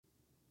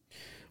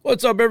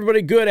What's up,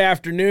 everybody? Good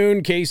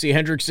afternoon. Casey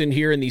Hendrickson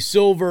here in the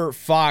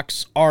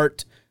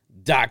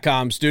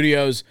SilverFoxArt.com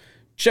studios.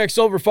 Check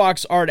Silver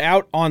Fox Art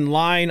out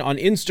online on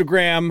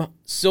Instagram,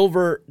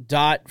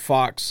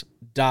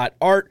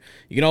 silver.fox.art.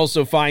 You can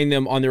also find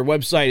them on their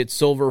website at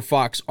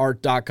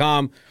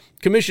silverfoxart.com.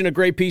 Commissioned a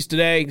great piece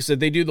today.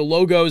 Said they do the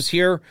logos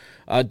here.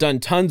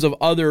 Done tons of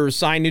other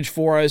signage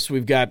for us.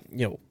 We've got,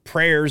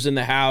 prayers in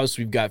the house.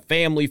 We've got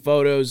family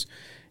photos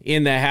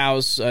in the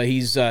house.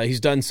 He's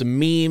done some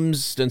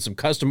memes, done some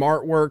custom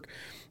artwork,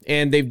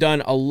 and they've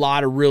done a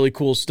lot of really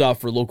cool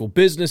stuff for local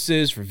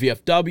businesses, for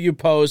VFW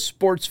posts,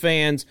 sports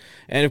fans,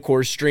 and of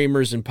course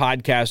streamers and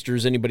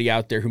podcasters, anybody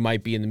out there who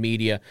might be in the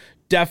media.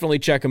 Definitely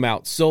check them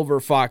out,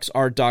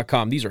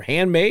 silverfoxart.com. These are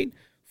handmade,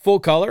 full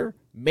color,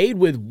 made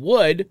with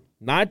wood,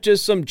 not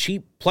just some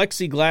cheap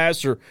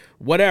plexiglass or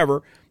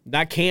whatever.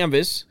 Not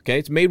canvas, okay?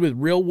 It's made with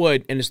real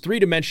wood, and it's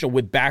three-dimensional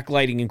with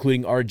backlighting,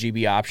 including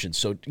RGB options.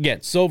 So, again,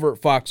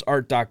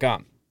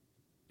 silverfoxart.com.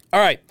 All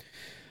right.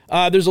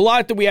 There's a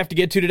lot that we have to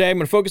get to today. I'm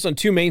going to focus on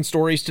two main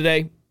stories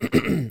today.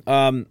 We're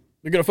going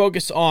to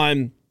focus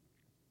on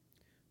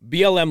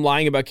BLM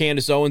lying about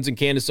Candace Owens and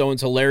Candace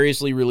Owens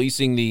hilariously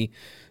releasing the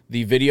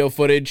video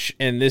footage,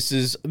 and this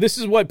is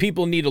what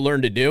people need to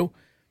learn to do.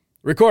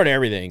 Record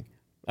everything.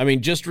 I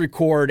mean, just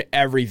record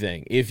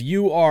everything. If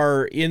you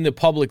are in the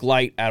public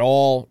light at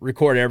all,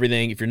 record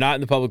everything. If you're not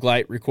in the public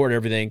light, record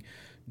everything.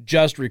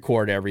 Just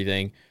record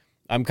everything.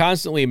 I'm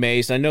constantly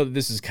amazed. I know that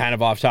this is kind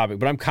of off topic,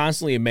 but I'm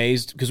constantly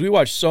amazed because we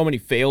watch so many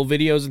fail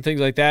videos and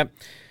things like that.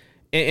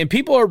 And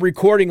people are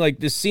recording like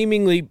the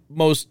seemingly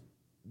most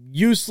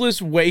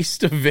useless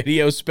waste of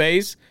video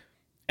space,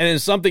 and then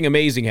something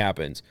amazing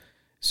happens.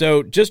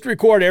 So just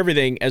record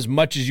everything as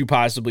much as you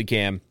possibly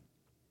can.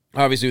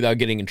 Obviously, without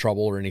getting in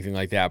trouble or anything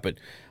like that. But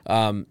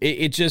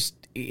it just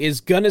is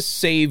going to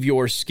save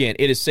your skin.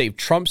 It has saved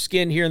Trump's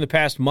skin here in the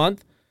past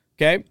month.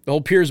 Okay? The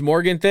whole Piers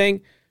Morgan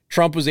thing.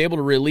 Trump was able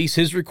to release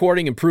his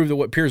recording and prove that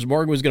what Piers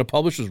Morgan was going to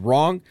publish was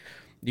wrong.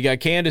 You got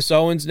Candace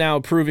Owens now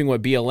proving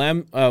what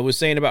BLM was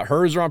saying about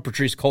hers wrong,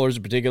 Patrisse Cullors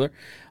in particular.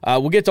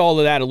 We'll get to all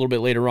of that a little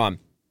bit later on.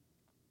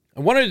 I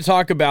wanted to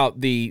talk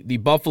about the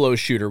Buffalo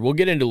shooter. We'll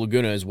get into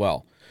Laguna as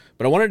well.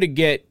 But I wanted to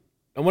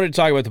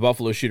talk about the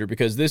Buffalo shooter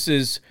because this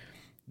is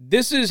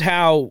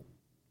how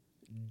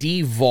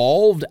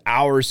devolved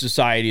our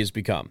society has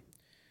become.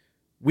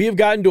 We have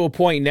gotten to a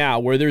point now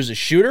where there's a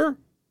shooter,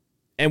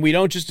 and we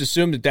don't just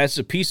assume that that's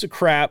a piece of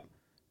crap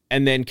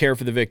and then care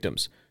for the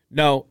victims.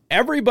 No,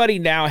 everybody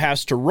now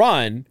has to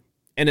run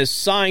and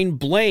assign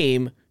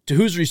blame to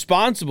who's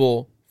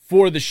responsible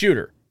for the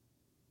shooter.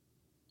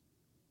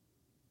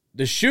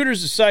 The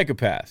shooter's a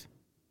psychopath.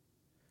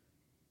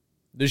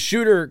 The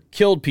shooter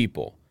killed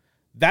people.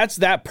 That's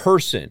that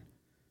person.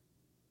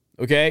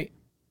 Okay?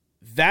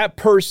 That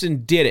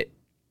person did it.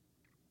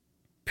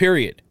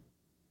 Period.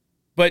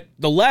 But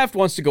the left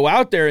wants to go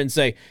out there and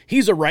say,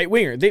 he's a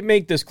right-winger. They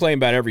make this claim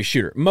about every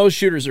shooter. Most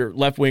shooters are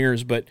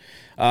left-wingers, but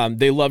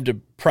they love to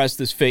press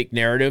this fake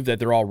narrative that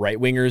they're all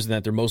right-wingers and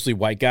that they're mostly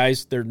white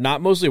guys. They're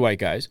not mostly white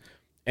guys,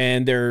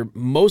 and they're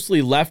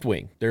mostly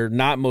left-wing. They're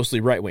not mostly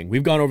right-wing.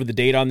 We've gone over the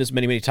data on this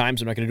many, many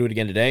times. I'm not going to do it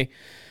again today.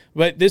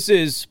 But this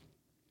is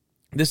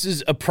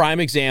a prime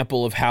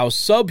example of how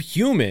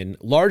subhuman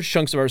large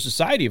chunks of our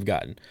society have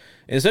gotten.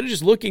 And instead of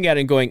just looking at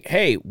it and going,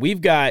 hey,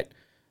 we've got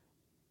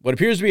what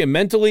appears to be a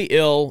mentally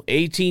ill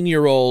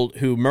 18-year-old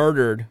who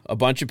murdered a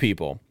bunch of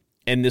people,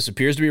 and this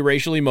appears to be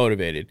racially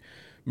motivated,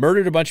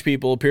 murdered a bunch of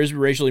people, appears to be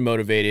racially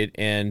motivated,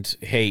 and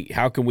hey,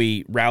 how can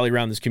we rally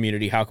around this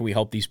community? How can we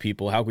help these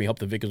people? How can we help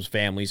the victims'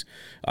 families?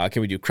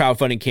 Can we do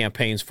crowdfunding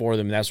campaigns for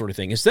them and that sort of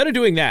thing? Instead of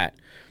doing that,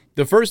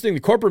 the first thing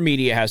the corporate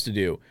media has to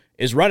do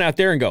is run out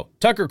there and go,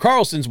 Tucker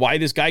Carlson's why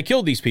this guy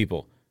killed these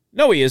people.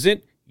 No, he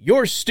isn't.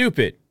 You're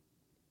stupid.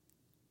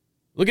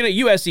 Looking at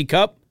USC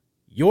Cup,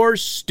 you're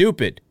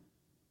stupid.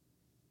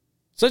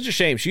 Such a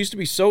shame. She used to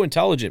be so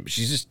intelligent, but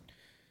she's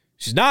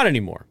not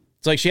anymore.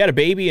 It's like she had a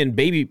baby and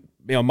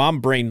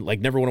mom brain like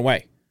never went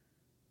away.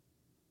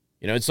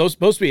 It's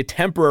supposed to be a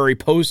temporary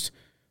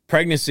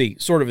post-pregnancy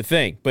sort of a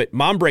thing, but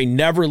mom brain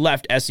never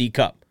left SE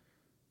Cup.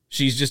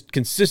 She's just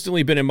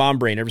consistently been in mom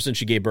brain ever since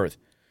she gave birth.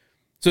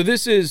 So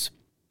this is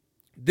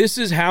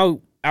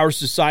how our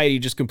society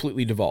just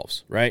completely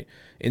devolves, right?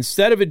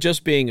 Instead of it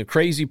just being a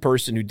crazy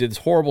person who did this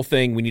horrible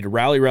thing, we need to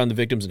rally around the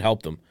victims and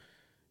help them.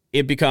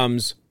 It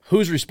becomes,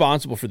 who's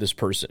responsible for this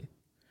person?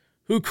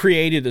 Who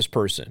created this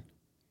person?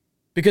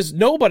 Because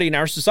nobody in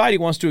our society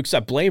wants to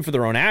accept blame for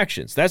their own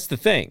actions. That's the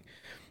thing.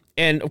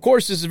 And of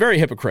course, this is very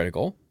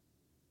hypocritical.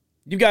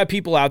 You've got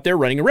people out there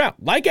running around,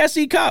 like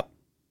SE Cup,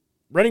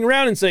 running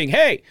around and saying,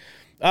 hey,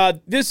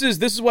 this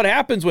is what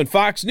happens when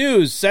Fox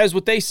News says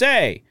what they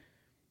say.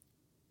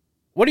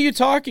 What are you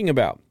talking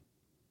about?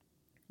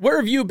 Where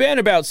have you been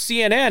about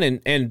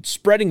CNN and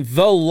spreading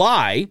the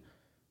lie,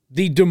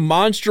 the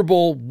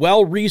demonstrable,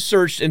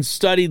 well-researched and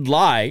studied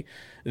lie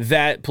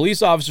that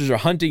police officers are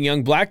hunting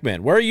young black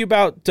men? Where are you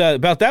about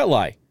that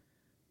lie?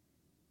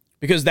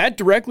 Because that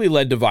directly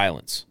led to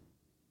violence.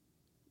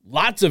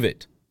 Lots of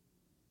it.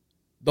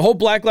 The whole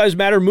Black Lives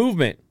Matter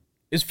movement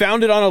is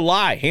founded on a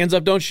lie. Hands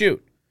up, don't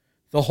shoot.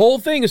 The whole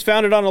thing is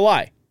founded on a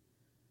lie.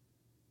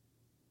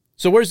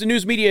 So where's the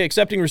news media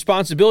accepting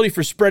responsibility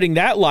for spreading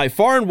that lie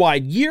far and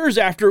wide years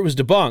after it was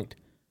debunked?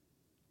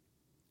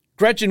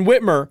 Gretchen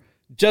Whitmer,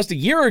 just a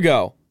year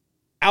ago,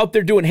 out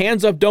there doing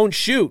hands up, don't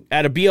shoot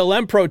at a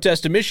BLM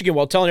protest in Michigan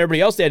while telling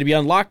everybody else they had to be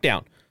on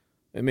lockdown.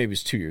 And maybe it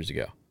was 2 years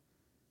ago.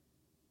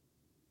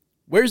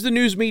 Where's the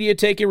news media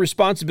taking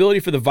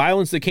responsibility for the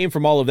violence that came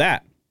from all of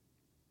that?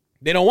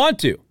 They don't want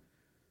to,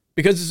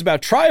 because it's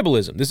about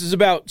tribalism. This is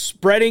about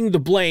spreading the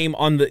blame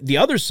on the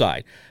other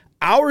side.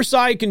 Our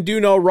side can do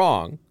no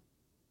wrong.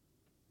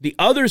 The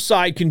other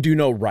side can do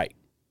no right.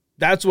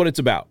 That's what it's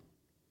about.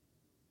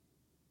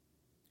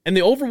 And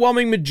the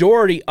overwhelming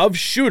majority of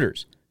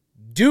shooters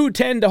do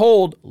tend to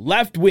hold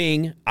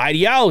left-wing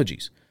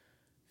ideologies.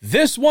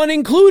 This one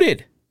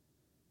included.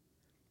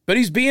 But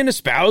he's being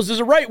espoused as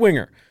a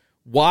right-winger.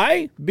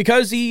 Why?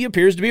 Because he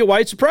appears to be a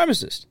white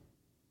supremacist.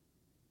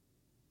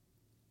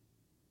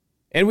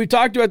 And we've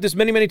talked about this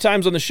many, many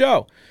times on the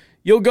show.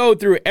 You'll go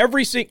through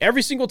every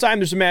single time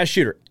there's a mass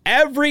shooter.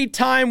 Every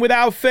time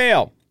without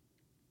fail.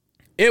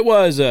 It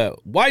was a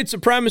white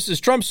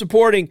supremacist,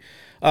 Trump-supporting,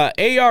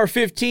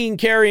 AR-15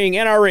 carrying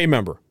NRA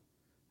member.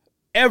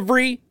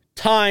 Every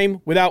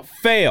time without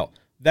fail.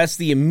 That's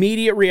the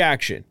immediate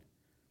reaction.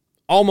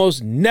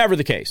 Almost never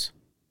the case.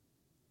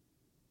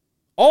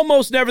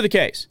 Almost never the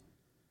case.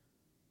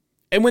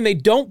 And when they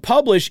don't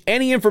publish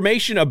any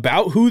information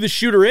about who the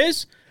shooter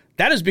is,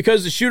 that is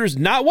because the shooter's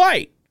not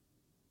white.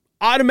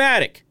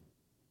 Automatic.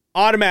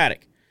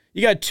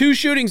 You got 2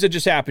 shootings that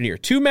just happened here.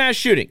 2 mass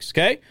shootings,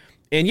 okay?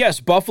 And yes,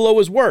 Buffalo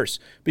was worse.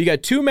 But you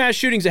got 2 mass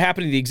shootings that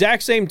happened at the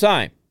exact same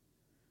time.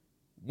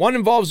 One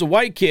involves a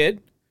white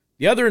kid.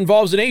 The other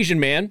involves an Asian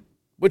man.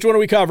 Which one are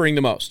we covering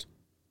the most?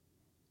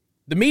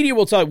 The media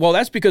will tell you, well,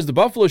 that's because the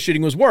Buffalo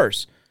shooting was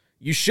worse.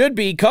 You should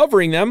be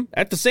covering them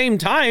at the same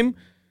time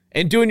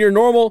and doing your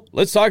normal,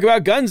 let's talk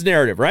about guns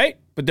narrative, right?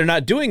 But they're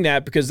not doing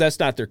that because that's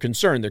not their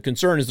concern. Their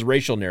concern is the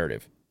racial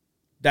narrative.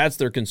 That's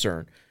their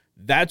concern.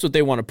 That's what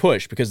they want to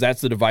push because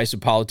that's the divisive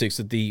politics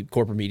that the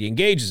corporate media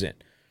engages in.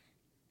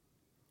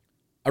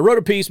 I wrote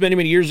a piece many,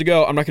 many years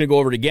ago. I'm not going to go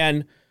over it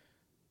again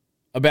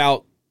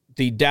about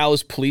the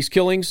Dallas police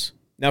killings.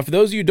 Now, for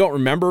those of you who don't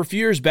remember, a few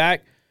years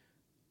back,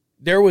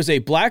 there was a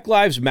Black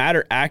Lives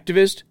Matter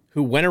activist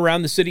who went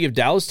around the city of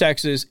Dallas,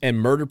 Texas, and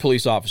murdered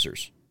police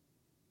officers.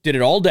 Did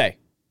it all day.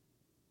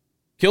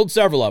 Killed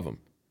several of them.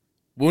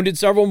 Wounded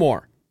several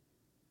more.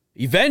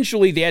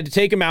 Eventually, they had to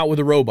take him out with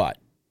a robot.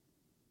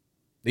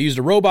 They used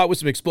a robot with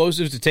some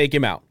explosives to take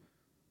him out.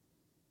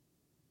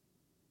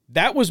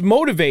 That was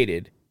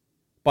motivated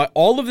by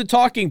all of the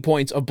talking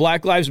points of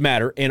Black Lives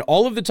Matter and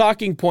all of the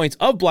talking points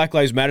of Black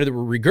Lives Matter that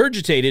were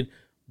regurgitated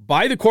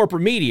by the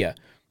corporate media.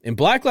 And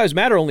Black Lives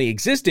Matter only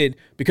existed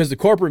because the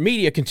corporate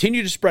media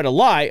continued to spread a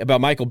lie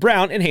about Michael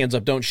Brown and hands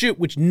up, don't shoot,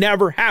 which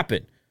never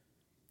happened.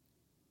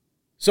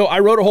 So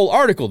I wrote a whole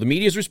article. The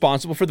media is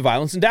responsible for the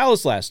violence in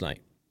Dallas last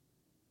night.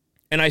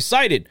 And I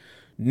cited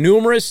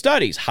numerous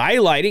studies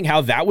highlighting how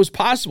that was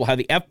possible, how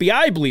the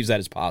FBI believes that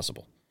is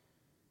possible.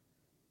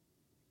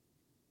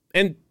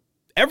 And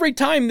every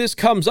time this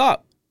comes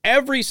up,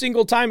 every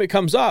single time it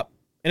comes up,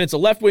 and it's a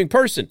left-wing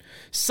person,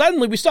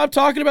 suddenly we stop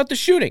talking about the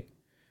shooting.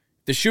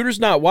 The shooter's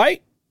not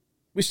white,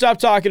 we stop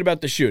talking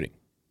about the shooting.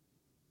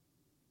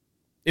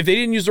 If they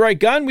didn't use the right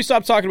gun, we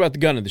stop talking about the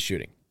gun of the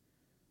shooting.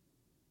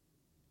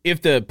 If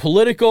the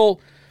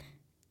political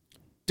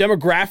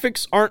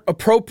demographics aren't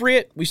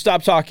appropriate, we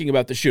stop talking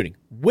about the shooting.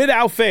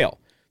 Without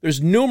fail,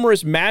 there's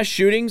numerous mass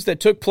shootings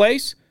that took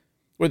place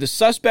where the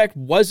suspect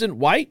wasn't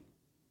white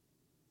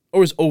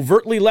or was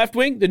overtly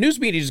left-wing. The news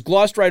media just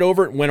glossed right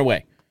over it and went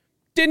away.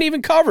 Didn't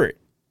even cover it.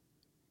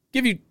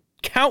 Give you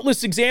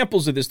countless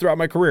examples of this throughout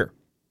my career.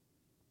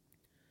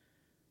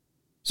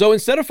 So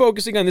instead of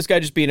focusing on this guy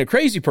just being a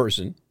crazy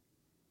person,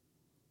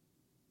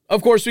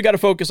 of course, we got to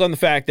focus on the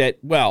fact that,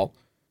 well,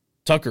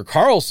 Tucker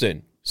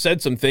Carlson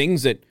said some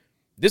things that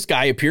this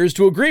guy appears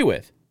to agree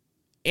with.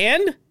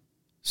 And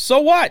so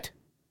what?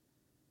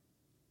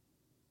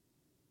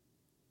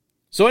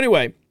 So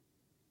anyway,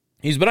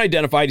 he's been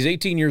identified. He's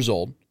 18 years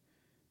old.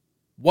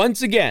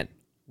 Once again,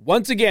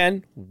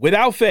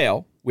 without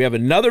fail, we have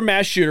another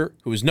mass shooter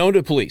who is known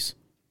to police.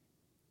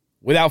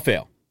 Without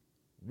fail.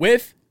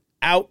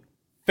 Without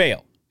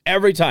fail.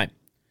 Every time.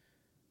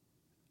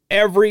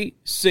 Every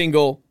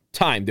single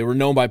time they were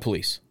known by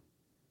police.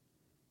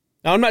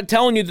 Now, I'm not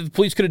telling you that the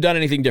police could have done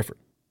anything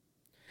different.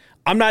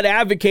 I'm not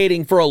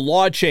advocating for a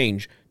law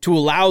change to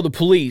allow the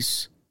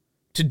police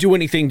to do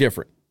anything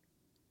different.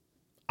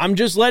 I'm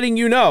just letting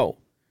you know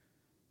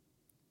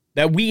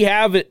that we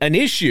have an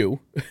issue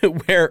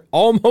where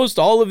almost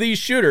all of these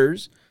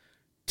shooters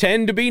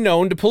tend to be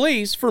known to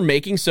police for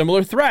making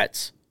similar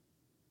threats.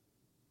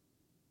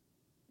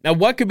 Now,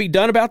 what could be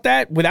done about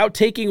that without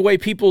taking away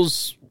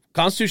people's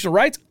constitutional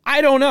rights?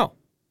 I don't know.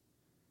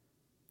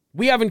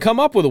 We haven't come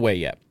up with a way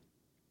yet.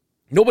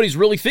 Nobody's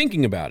really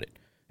thinking about it.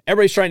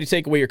 Everybody's trying to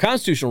take away your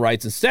constitutional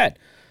rights instead.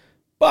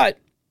 But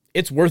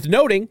it's worth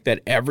noting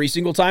that every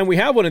single time we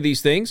have one of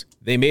these things,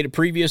 they made a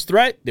previous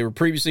threat. They were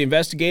previously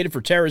investigated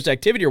for terrorist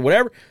activity or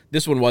whatever.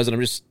 This one wasn't.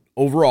 I'm just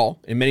overall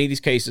in many of these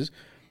cases.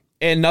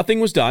 And nothing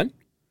was done.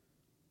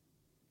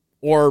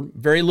 Or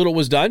very little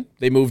was done.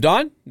 They moved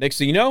on. Next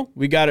thing you know,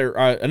 we got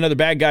another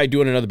bad guy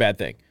doing another bad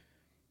thing.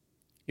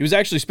 He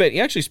actually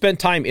spent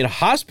time in a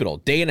hospital, a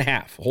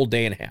whole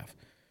day and a half.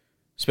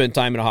 Spent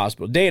time in a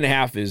hospital. Day and a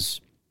half it's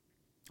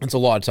a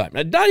lot of time.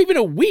 Not even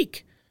a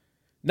week.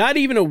 Not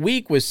even a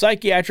week with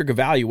psychiatric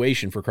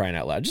evaluation, for crying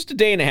out loud. Just a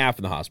day and a half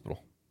in the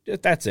hospital.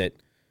 That's it.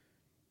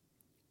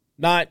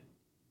 Not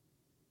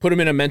put him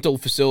in a mental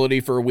facility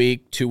for a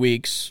week, 2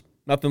 weeks,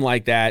 nothing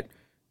like that.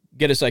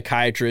 Get a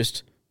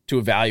psychiatrist to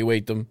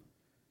evaluate them.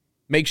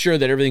 Make sure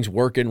that everything's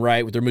working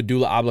right with their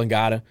medulla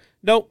oblongata.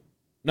 Nope,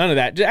 none of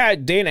that. Just a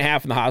day and a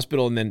half in the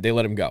hospital, and then they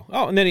let him go.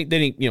 Oh, and then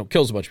he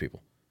kills a bunch of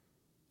people.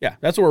 Yeah,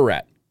 that's where we're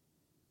at.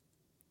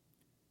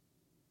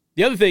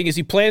 The other thing is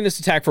he planned this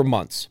attack for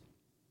months.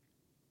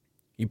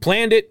 He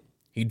planned it.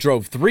 He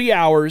drove 3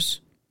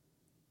 hours,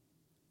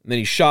 and then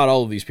he shot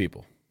all of these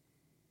people.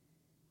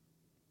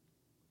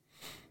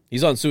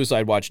 He's on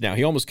suicide watch now.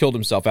 He almost killed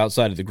himself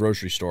outside of the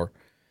grocery store.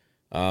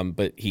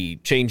 But he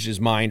changed his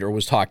mind or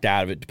was talked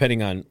out of it.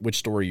 Depending on which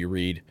story you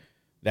read,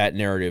 that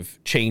narrative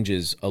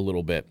changes a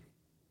little bit.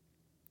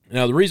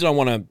 Now, the reason I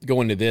want to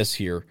go into this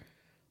here,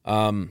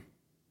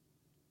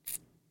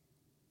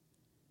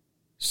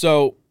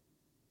 so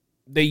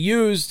he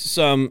used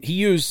some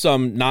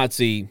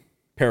Nazi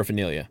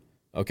paraphernalia,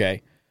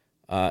 okay?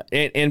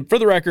 And for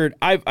the record,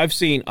 I've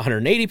seen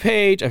 180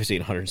 page, I've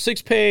seen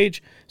 106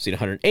 page, I've seen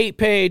 108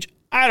 page.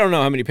 I don't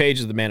know how many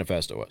pages the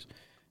manifesto was.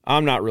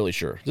 I'm not really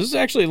sure. This is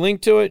actually a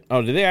link to it.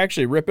 Oh, did they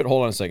actually rip it?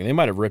 Hold on a second. They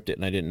might have ripped it,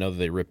 and I didn't know that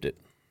they ripped it.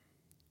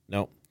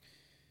 No.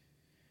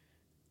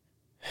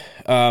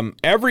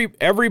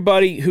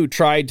 Everybody who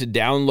tried to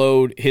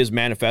download his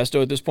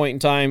manifesto at this point in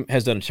time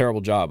has done a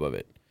terrible job of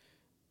it.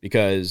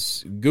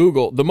 Because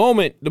Google, the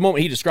moment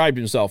he described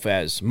himself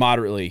as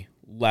moderately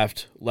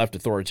left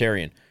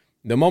authoritarian,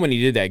 the moment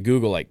he did that,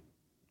 Google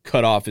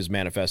cut off his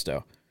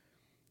manifesto.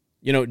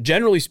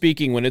 Generally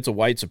speaking, when it's a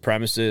white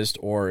supremacist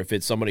or if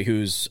it's somebody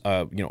who's,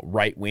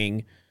 right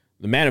wing,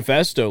 the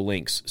manifesto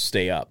links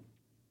stay up.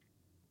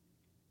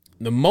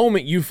 The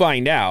moment you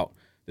find out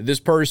that this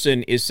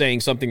person is saying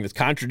something that's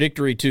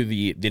contradictory to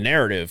the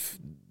narrative,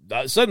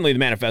 suddenly the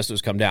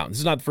manifestos come down. This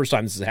is not the first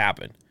time this has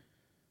happened.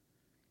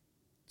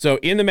 So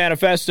in the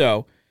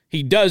manifesto,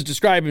 he does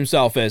describe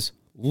himself as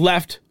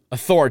left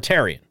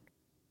authoritarian.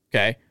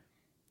 Okay.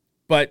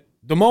 But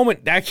the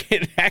moment that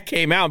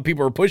came out and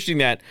people were pushing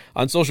that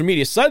on social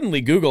media,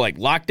 suddenly Google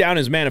locked down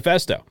his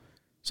manifesto.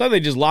 Suddenly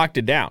just locked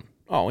it down.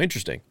 Oh,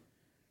 interesting.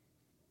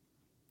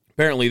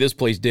 Apparently this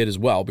place did as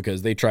well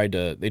because they tried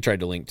to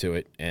link to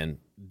it and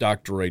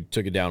Doctoroid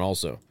took it down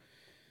also.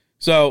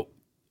 So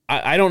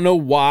I don't know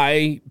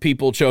why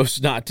people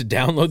chose not to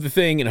download the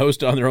thing and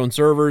host it on their own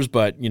servers,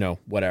 but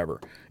whatever.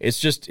 It's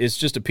just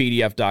a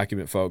PDF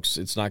document, folks.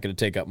 It's not going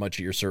to take up much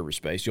of your server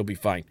space. You'll be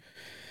fine.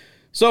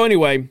 So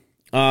anyway,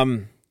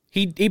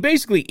 He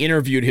basically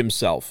interviewed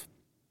himself.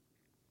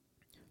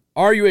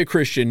 Are you a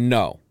Christian?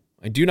 No.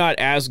 I do not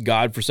ask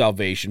God for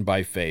salvation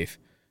by faith,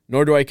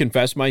 nor do I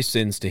confess my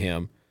sins to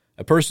him.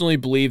 I personally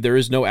believe there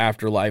is no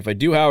afterlife. I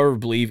do, however,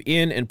 believe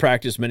in and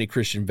practice many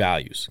Christian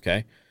values.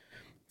 Okay?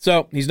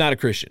 So, he's not a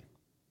Christian.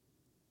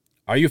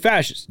 Are you a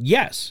fascist?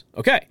 Yes.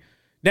 Okay.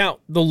 Now,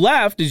 the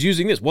left is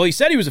using this. Well, he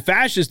said he was a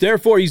fascist,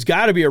 therefore he's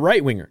got to be a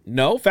right-winger.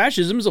 No,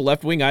 fascism is a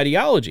left-wing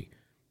ideology.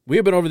 We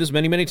have been over this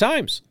many, many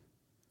times.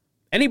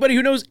 Anybody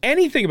who knows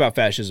anything about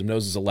fascism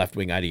knows it's a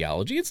left-wing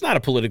ideology. It's not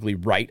a politically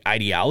right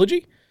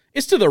ideology.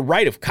 It's to the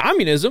right of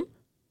communism,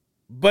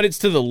 but it's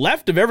to the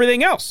left of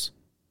everything else.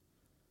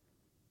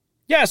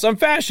 Yes, I'm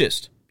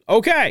fascist.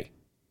 Okay.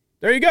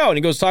 There you go. And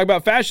he goes to talk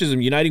about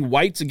fascism, uniting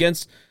whites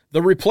against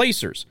the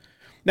replacers.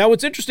 Now,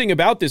 what's interesting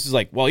about this is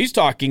he's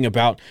talking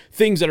about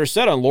things that are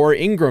said on Laura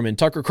Ingraham and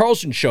Tucker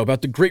Carlson's show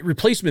about the great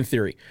replacement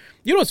theory.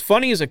 You know what's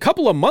funny is a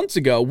couple of months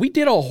ago, we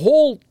did a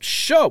whole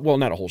show. Well,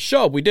 not a whole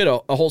show. We did a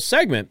whole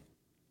segment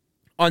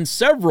on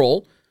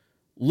several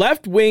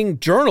left-wing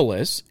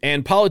journalists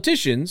and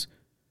politicians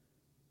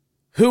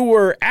who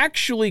were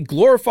actually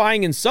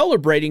glorifying and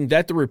celebrating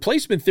that the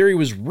replacement theory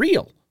was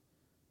real.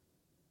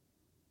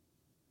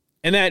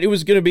 And that it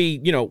was going to be,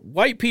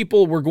 white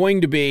people were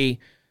going to be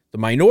the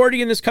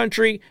minority in this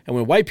country. And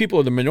when white people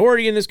are the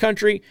minority in this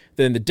country,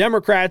 then the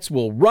Democrats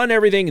will run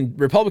everything and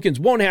Republicans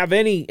won't have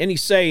any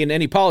say in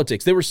any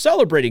politics. They were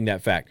celebrating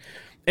that fact.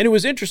 And it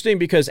was interesting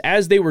because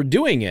as they were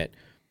doing it,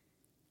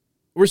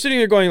 we're sitting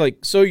there going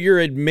so you're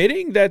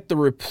admitting that the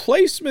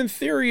replacement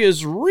theory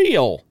is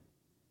real?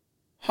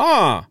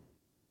 Huh.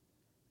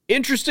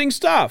 Interesting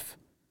stuff.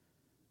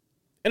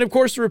 And of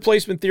course, the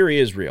replacement theory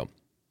is real.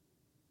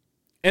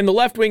 And the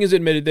left wing has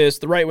admitted this.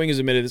 The right wing has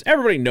admitted this.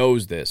 Everybody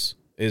knows this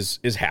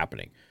is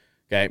happening.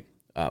 Okay.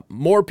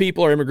 More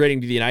people are immigrating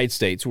to the United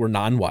States who are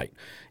non-white.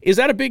 Is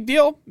that a big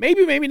deal?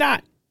 Maybe, maybe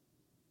not.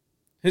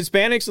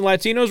 Hispanics and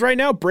Latinos right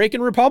now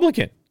breaking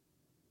Republican.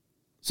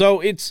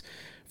 So it's,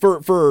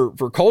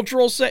 For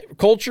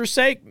culture's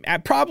sake,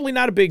 probably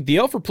not a big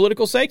deal. For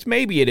political sakes,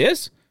 maybe it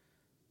is.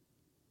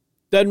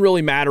 Doesn't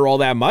really matter all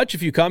that much.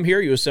 If you come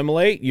here, you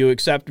assimilate, you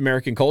accept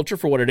American culture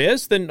for what it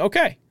is, then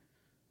okay.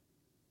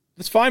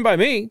 That's fine by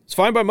me. It's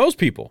fine by most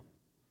people.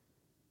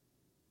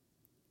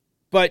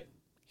 But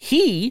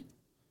he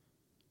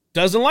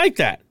doesn't like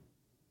that.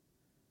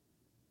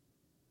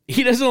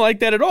 He doesn't like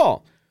that at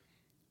all.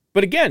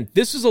 But again,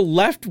 this is a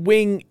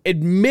left-wing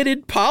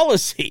admitted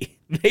policy.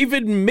 They've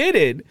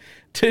admitted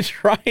to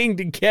trying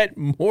to get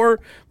more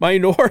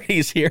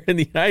minorities here in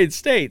the United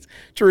States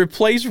to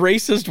replace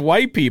racist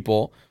white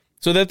people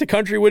so that the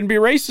country wouldn't be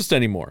racist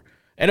anymore.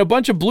 And a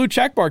bunch of blue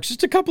check marks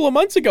just a couple of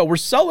months ago were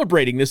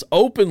celebrating this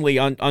openly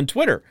on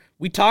Twitter.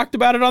 We talked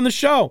about it on the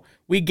show.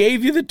 We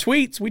gave you the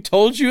tweets. We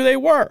told you they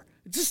were.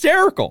 It's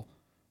hysterical.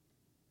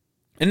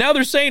 And now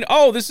they're saying,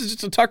 oh, this is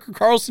just a Tucker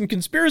Carlson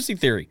conspiracy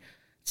theory.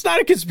 It's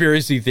not a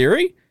conspiracy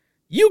theory.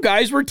 You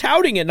guys were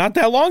touting it not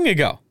that long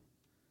ago.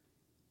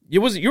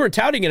 You were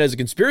touting it as a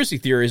conspiracy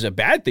theory as a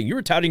bad thing. You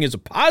were touting it as a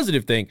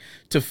positive thing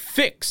to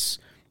fix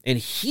and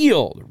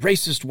heal the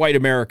racist white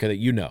America that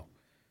you know.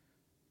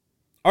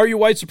 Are you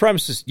white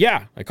supremacist?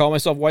 Yeah, I call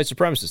myself a white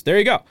supremacist. There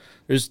you go.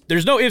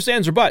 There's no ifs,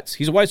 ands, or buts.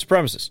 He's a white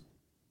supremacist.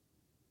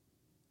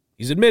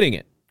 He's admitting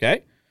it,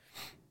 okay?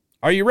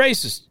 Are you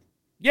racist?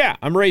 Yeah,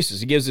 I'm racist.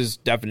 He gives his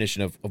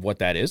definition of what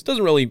that is.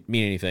 Doesn't really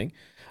mean anything.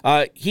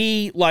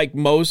 He, like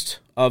most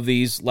of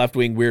these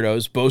left-wing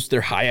weirdos, boast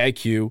their high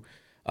IQ.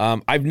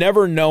 I've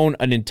never known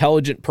an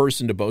intelligent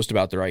person to boast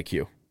about their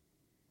IQ.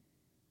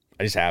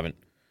 I just haven't.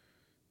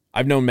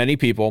 I've known many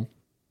people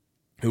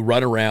who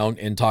run around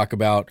and talk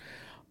about,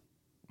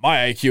 my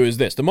IQ is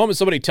this. The moment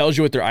somebody tells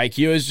you what their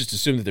IQ is, just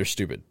assume that they're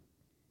stupid.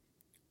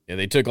 Yeah,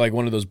 they took like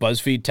one of those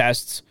BuzzFeed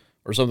tests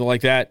or something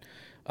like that,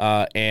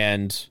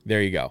 and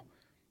there you go.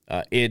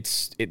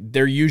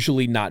 They're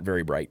usually not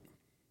very bright.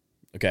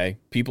 Okay,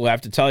 people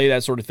have to tell you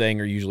that sort of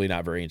thing are usually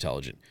not very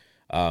intelligent,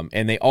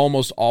 and they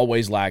almost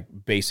always lack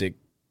basic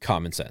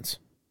common sense.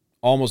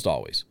 Almost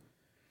always.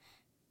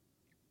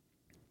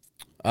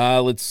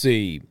 Let's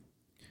see.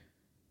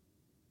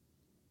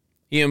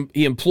 He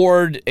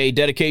implored a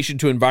dedication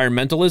to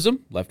environmentalism,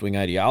 left-wing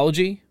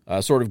ideology,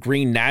 sort of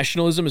green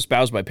nationalism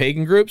espoused by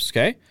pagan groups.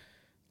 Okay,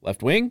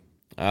 left-wing,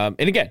 and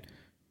again,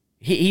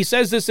 he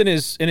says this in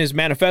his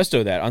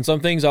manifesto that on some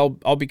things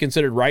I'll be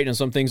considered right and on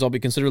some things I'll be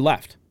considered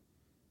left.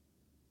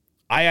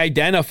 I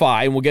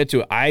identify, and we'll get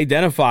to it, I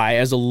identify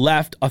as a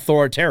left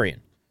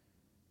authoritarian,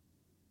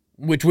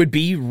 which would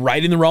be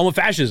right in the realm of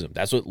fascism.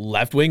 That's what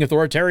left-wing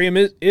authoritarian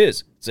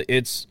is.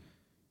 It's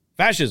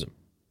fascism.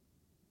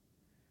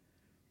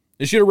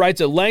 The shooter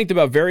writes at length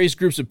about various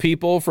groups of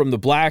people, from the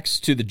blacks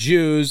to the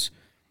Jews,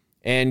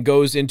 and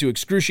goes into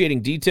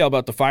excruciating detail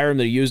about the firearm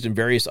that he used and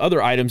various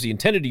other items he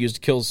intended to use to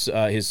kill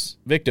his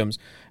victims.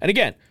 And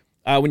again,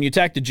 when you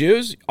attack the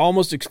Jews,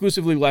 almost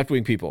exclusively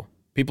left-wing people.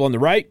 People on the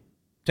right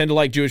tend to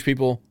like Jewish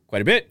people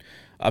quite a bit.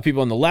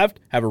 People on the left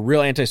have a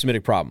real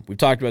anti-Semitic problem. We've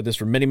talked about this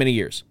for many, many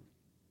years.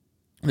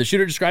 The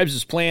shooter describes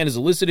his plan as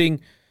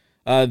eliciting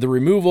the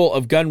removal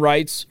of gun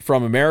rights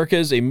from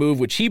Americans, a move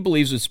which he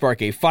believes would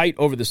spark a fight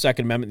over the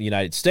Second Amendment in the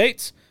United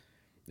States.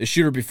 The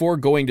shooter, before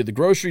going to the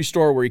grocery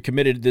store where he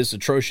committed this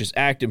atrocious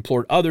act,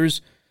 implored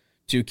others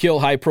to kill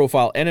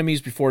high-profile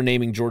enemies before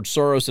naming George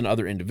Soros and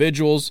other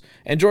individuals.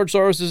 And George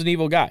Soros is an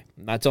evil guy.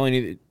 I'm not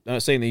saying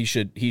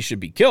that he should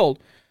be killed,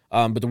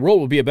 but the world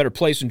will be a better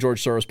place when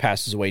George Soros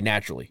passes away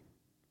naturally.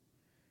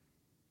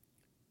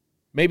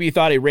 Maybe he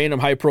thought a random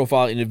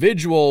high-profile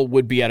individual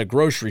would be at a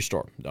grocery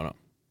store. Don't know.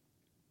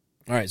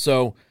 All right,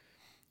 so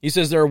he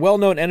says there are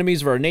well-known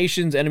enemies of our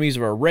nations, enemies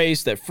of our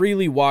race that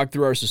freely walk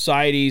through our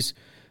societies,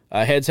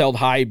 heads held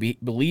high,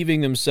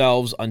 believing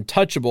themselves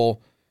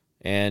untouchable,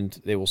 and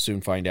they will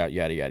soon find out,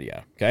 yada, yada,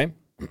 yada. Okay?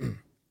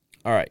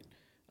 All right.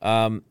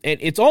 And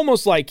it's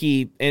almost like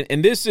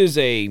this is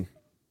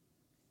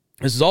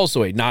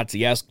also a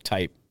Nazi-esque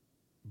type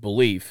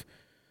belief.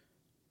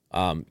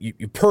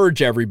 You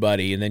purge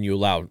everybody and then you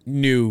allow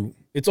new,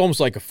 it's almost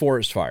like a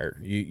forest fire.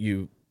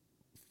 You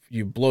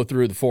blow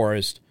through the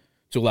forest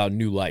to allow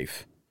new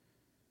life.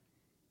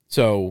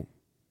 So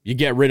you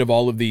get rid of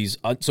all of these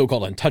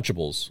so-called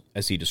untouchables,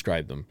 as he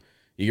described them.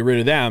 You get rid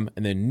of them,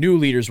 and then new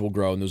leaders will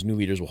grow, and those new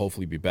leaders will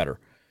hopefully be better.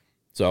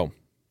 So,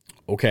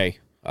 okay,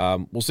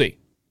 we'll see.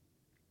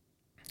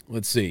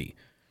 Let's see.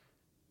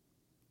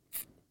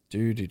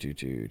 He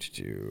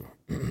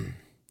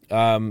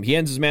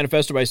ends his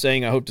manifesto by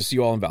saying, I hope to see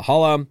you all in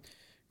Valhalla. Of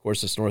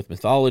course, it's Norse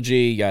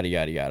mythology, yada,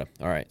 yada, yada.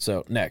 All right,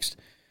 so next.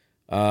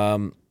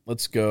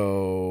 Let's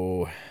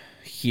go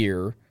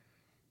here.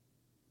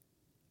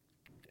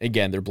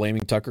 Again, they're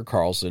blaming Tucker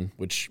Carlson,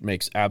 which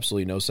makes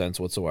absolutely no sense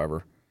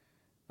whatsoever.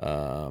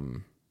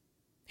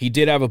 He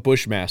did have a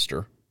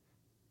Bushmaster.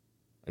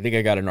 I think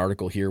I got an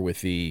article here with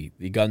the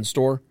gun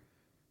store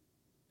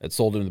that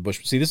sold him the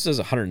Bush. See, this is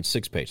a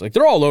 106 page. Like,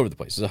 they're all over the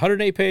place. It's a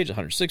 108 page,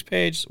 106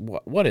 page.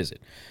 What is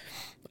it?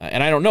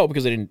 And I don't know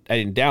because I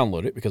didn't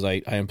download it because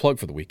I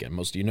unplugged for the weekend.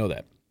 Most of you know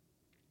that.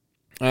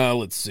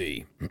 Let's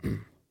see.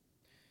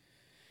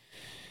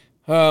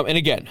 And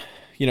again,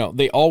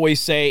 they always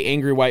say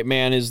angry white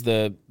man is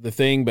the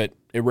thing, but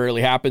it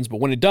rarely happens. But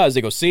when it does,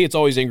 they go, see, it's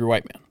always angry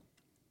white man.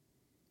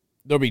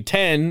 There'll be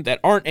 10 that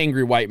aren't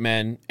angry white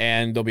men,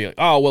 and they'll be like,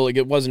 oh, well,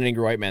 it wasn't an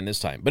angry white man this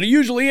time. But it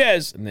usually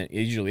is, and then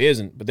it usually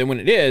isn't. But then when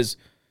it is,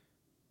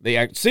 they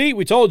act, see,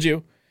 we told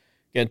you.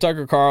 Again,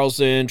 Tucker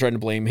Carlson trying to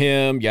blame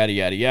him, yada,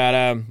 yada,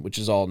 yada, which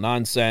is all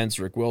nonsense.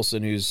 Rick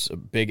Wilson, who's a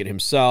bigot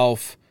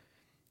himself.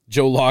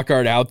 Joe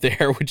Lockhart out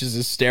there, which is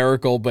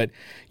hysterical. But,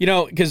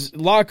 because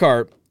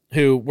Lockhart,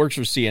 who works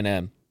for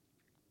CNN,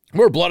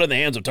 we're blood in the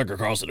hands of Tucker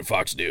Carlson and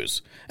Fox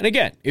News. And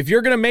again, if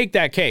you're going to make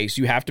that case,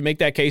 you have to make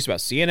that case about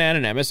CNN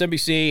and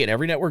MSNBC and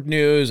every network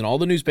news and all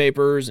the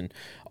newspapers and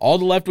all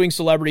the left-wing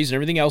celebrities and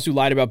everything else who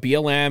lied about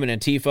BLM and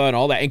Antifa and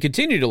all that and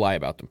continue to lie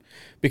about them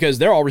because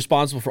they're all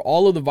responsible for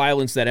all of the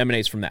violence that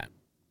emanates from that.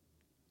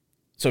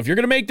 So if you're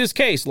going to make this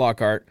case,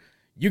 Lockhart,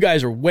 you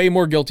guys are way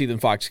more guilty than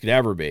Fox could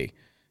ever be.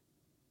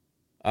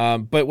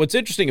 But what's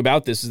interesting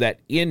about this is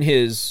that in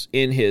his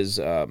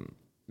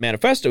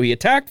manifesto, he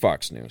attacked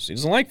Fox News. He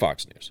doesn't like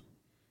Fox News.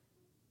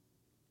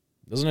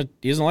 He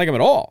doesn't like him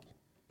at all.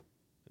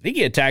 I think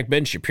he attacked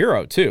Ben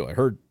Shapiro, too. I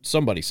heard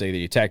somebody say that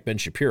he attacked Ben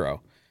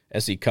Shapiro.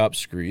 S.E. Cupp,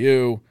 screw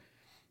you.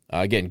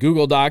 Again,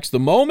 Google Docs. The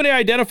moment he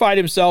identified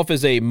himself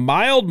as a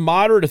mild,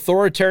 moderate,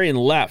 authoritarian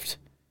left,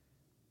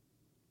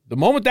 the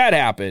moment that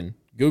happened,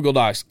 Google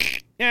Docs,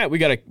 yeah, we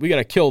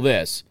gotta kill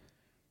this.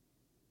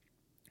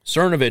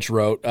 Cernovich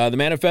wrote, the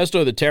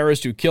manifesto of the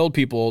terrorist who killed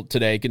people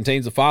today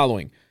contains the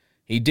following.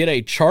 He did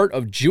a chart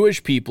of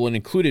Jewish people and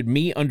included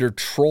me under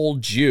troll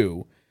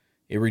Jew,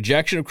 a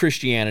rejection of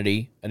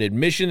Christianity, an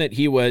admission that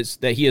he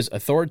is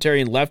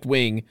authoritarian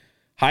left-wing,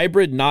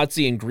 hybrid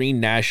Nazi and green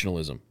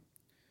nationalism.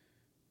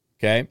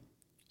 Okay?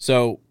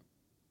 So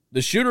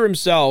the shooter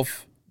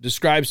himself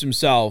describes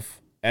himself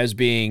as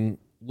being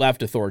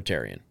left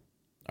authoritarian.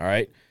 All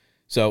right?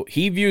 So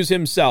he views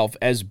himself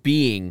as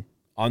being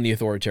on the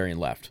authoritarian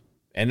left.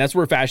 And that's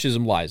where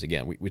fascism lies.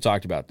 Again, we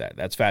talked about that.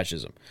 That's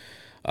fascism.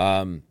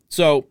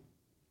 So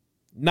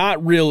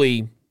not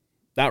really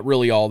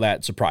all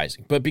that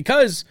surprising. But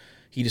because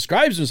he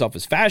describes himself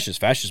as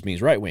fascist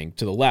means right-wing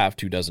to the left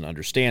who doesn't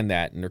understand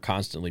that, and they're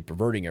constantly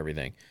perverting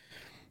everything.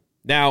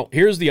 Now,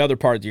 here's the other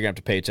part that you're going to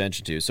have to pay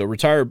attention to. So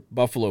retired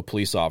Buffalo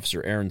police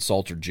officer Aaron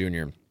Salter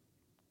Jr.,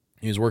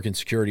 he was working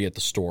security at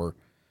the store.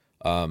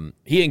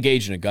 He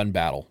engaged in a gun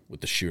battle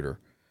with the shooter.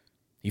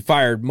 He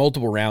fired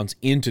multiple rounds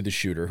into the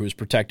shooter, who was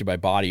protected by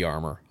body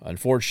armor.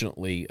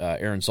 Unfortunately,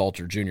 Aaron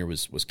Salter Jr.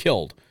 was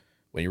killed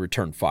when he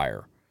returned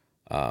fire.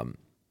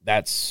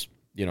 That's,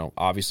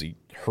 obviously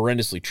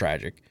horrendously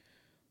tragic.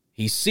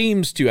 He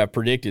seems to have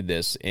predicted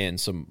this in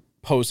some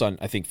posts on,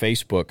 I think,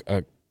 Facebook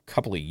a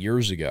couple of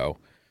years ago,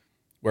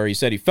 where he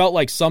said he felt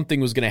like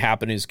something was going to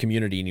happen in his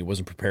community and he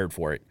wasn't prepared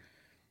for it.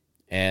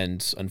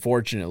 And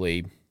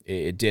unfortunately,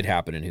 it did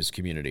happen in his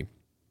community.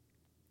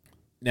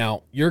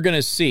 Now, you're going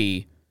to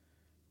see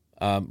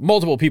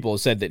multiple people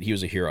have said that he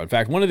was a hero. In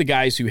fact, one of the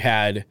guys who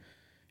had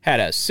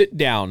a sit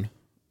down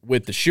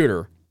with the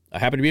shooter,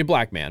 happened to be a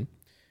black man,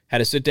 had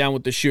a sit down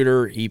with the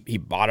shooter. He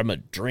bought him a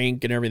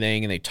drink and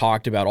everything, and they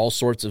talked about all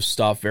sorts of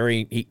stuff.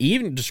 He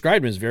even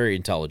described him as very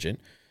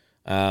intelligent.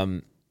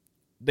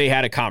 They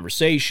had a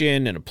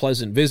conversation and a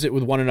pleasant visit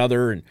with one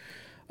another.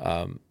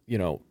 And,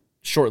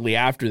 shortly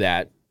after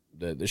that,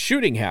 the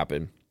shooting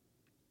happened.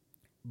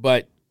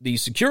 But the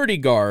security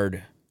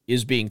guard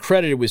is being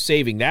credited with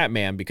saving that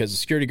man because the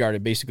security guard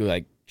had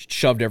basically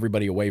shoved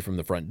everybody away from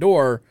the front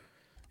door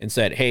and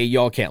said, hey,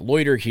 y'all can't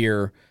loiter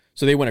here.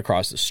 So they went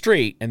across the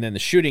street, and then the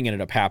shooting ended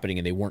up happening,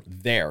 and they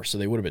weren't there. So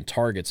they would have been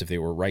targets if they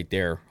were right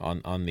there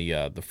on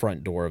the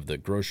front door of the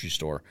grocery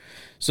store.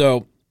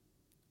 So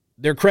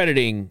they're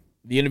crediting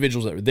the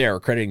individuals that were there,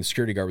 crediting the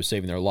security guard with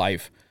saving their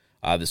life.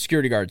 The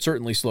security guard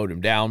certainly slowed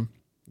him down,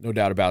 no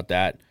doubt about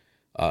that.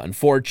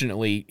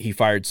 Unfortunately, he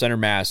fired center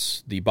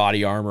mass. The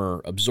body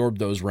armor absorbed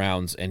those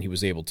rounds, and he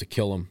was able to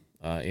kill him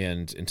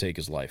and take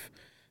his life.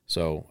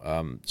 So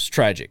it's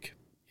tragic.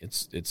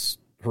 It's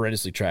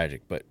horrendously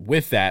tragic. But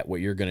with that, what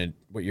you're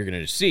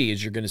gonna see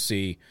is you're gonna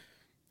see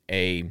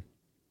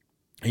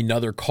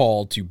another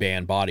call to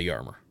ban body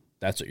armor.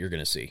 That's what you're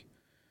gonna see.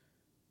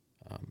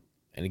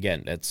 And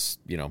again, that's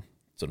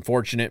it's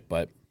unfortunate,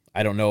 but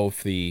I don't know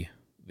if the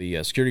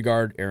security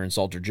guard Aaron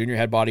Salter Jr.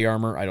 had body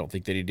armor. I don't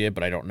think that he did,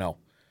 but I don't know.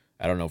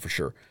 I don't know for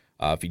sure.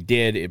 If he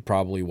did, it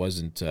probably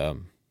wasn't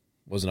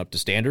up to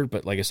standard.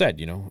 But like I said,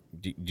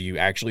 do you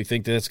actually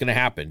think that it's going to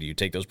happen? Do you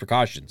take those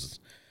precautions? It's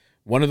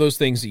one of those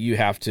things that you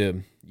have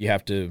to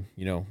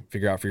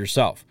figure out for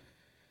yourself.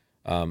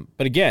 But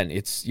again,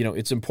 it's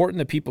important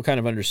that people kind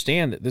of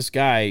understand that this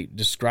guy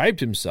described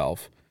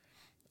himself.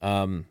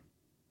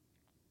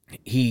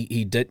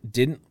 He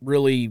didn't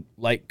really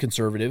like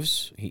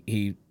conservatives.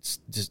 He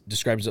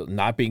described himself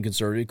not being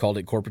conservative, called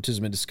it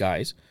corporatism in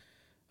disguise.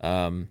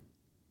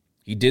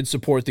 He did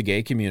support the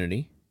gay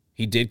community.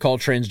 He did call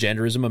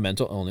transgenderism a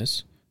mental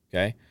illness.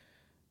 Okay.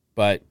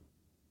 But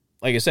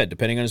like I said,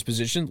 depending on his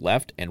position,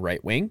 left and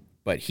right wing,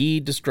 but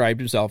he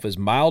described himself as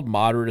mild,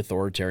 moderate,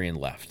 authoritarian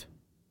left.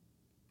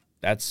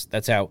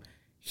 That's how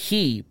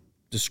he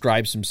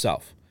describes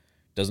himself.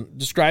 Doesn't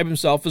describe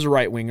himself as a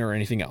right-winger or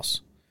anything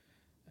else.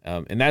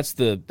 And that's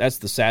the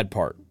sad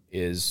part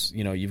is,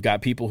 you've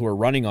got people who are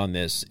running on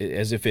this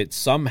as if it's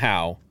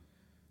somehow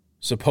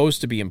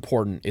supposed to be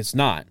important. It's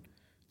not.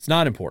 It's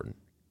not important.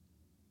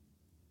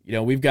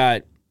 We've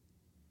got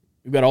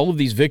all of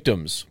these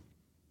victims,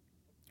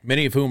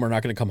 many of whom are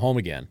not going to come home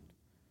again,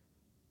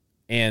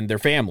 and their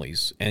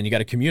families, and you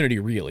got a community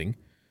reeling.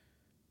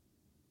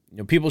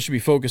 People should be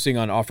focusing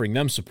on offering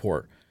them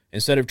support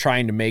instead of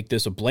trying to make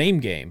this a blame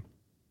game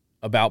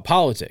about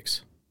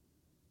politics.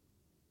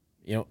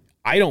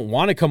 I don't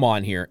want to come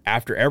on here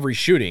after every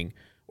shooting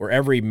or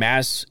every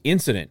mass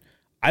incident.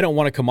 I don't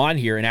want to come on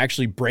here and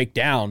actually break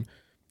down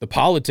the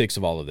politics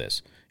of all of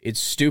this. It's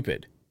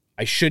stupid.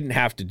 I shouldn't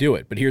have to do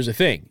it. But here's the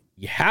thing.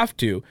 You have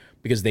to,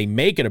 because they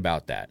make it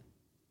about that.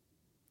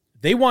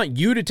 They want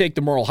you to take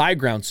the moral high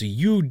ground so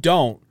you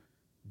don't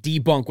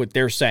debunk what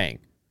they're saying.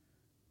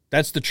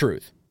 That's the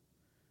truth.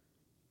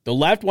 The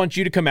left wants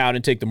you to come out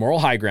and take the moral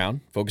high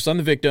ground, focus on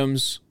the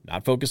victims,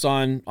 not focus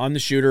on the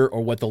shooter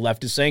or what the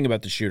left is saying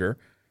about the shooter,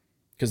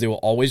 because they will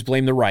always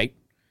blame the right.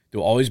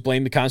 They'll always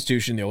blame the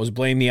Constitution. They always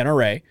blame the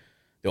NRA.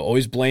 They'll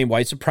always blame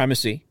white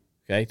supremacy.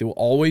 Okay, they will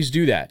always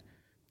do that,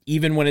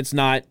 even when it's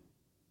not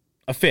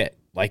a fit,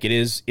 like it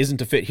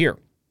isn't a fit here.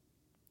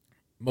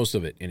 Most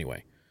of it,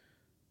 anyway.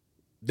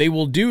 They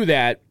will do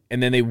that,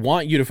 and then they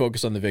want you to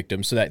focus on the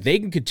victims so that they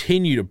can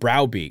continue to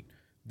browbeat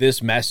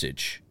this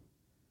message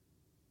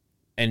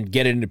and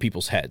get it into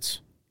people's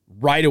heads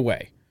right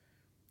away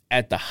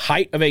at the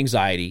height of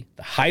anxiety,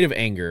 the height of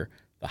anger,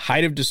 the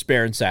height of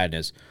despair and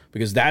sadness,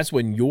 because that's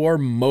when you're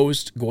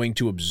most going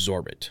to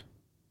absorb it.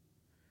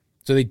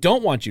 So they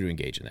don't want you to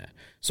engage in that.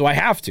 So I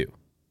have to.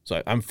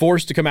 So I'm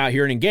forced to come out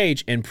here and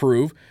engage and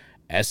prove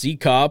S.E.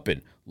 Cupp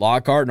and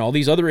Lockhart and all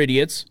these other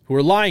idiots who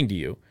are lying to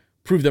you,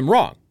 prove them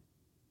wrong.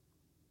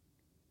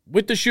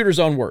 With the shooter's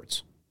own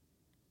words.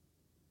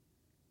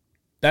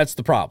 That's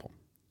the problem.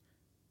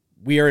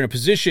 We are in a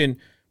position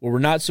where we're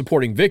not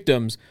supporting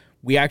victims.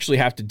 We actually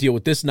have to deal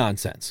with this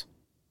nonsense.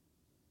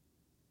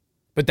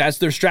 But that's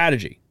their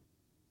strategy.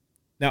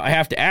 Now, I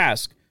have to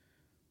ask,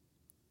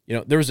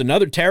 there was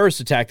another terrorist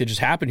attack that just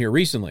happened here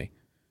recently.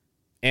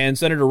 And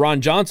Senator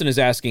Ron Johnson is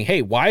asking,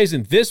 hey, why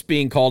isn't this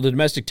being called a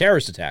domestic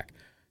terrorist attack?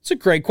 It's a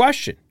great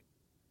question.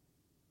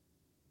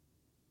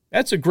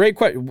 That's a great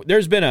question.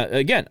 There's been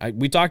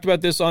we talked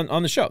about this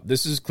on the show.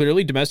 This is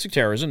clearly domestic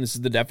terrorism. This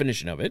is the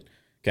definition of it.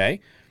 Okay.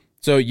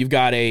 So you've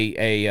got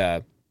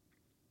a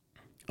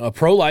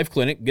pro-life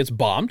clinic gets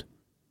bombed.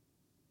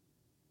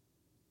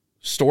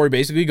 Story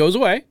basically goes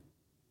away.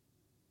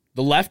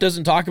 The left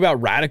doesn't talk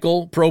about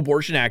radical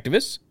pro-abortion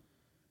activists.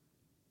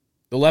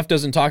 The left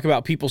doesn't talk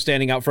about people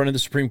standing out front of the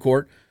Supreme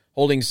Court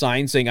holding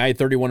signs saying I had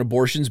 31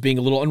 abortions being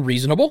a little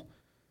unreasonable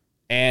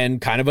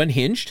and kind of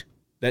unhinged,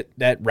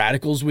 that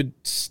radicals would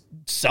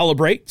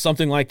celebrate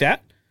something like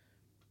that.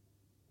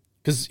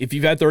 Because if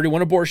you've had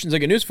 31 abortions, I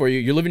got news for you,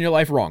 you're living your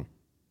life wrong.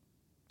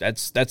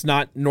 That's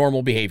not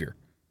normal behavior.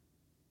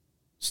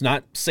 It's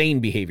not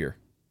sane behavior.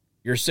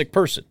 You're a sick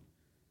person.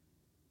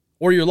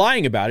 Or you're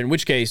lying about it, in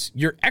which case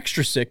you're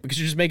extra sick because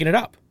you're just making it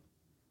up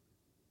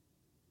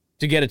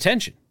to get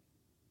attention.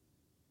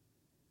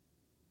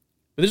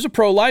 But there's a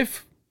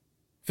pro-life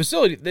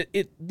facility that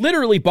it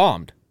literally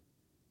bombed.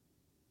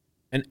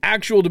 An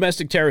actual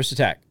domestic terrorist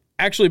attack.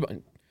 Actually,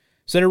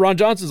 Senator Ron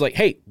Johnson's like,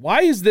 hey,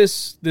 why is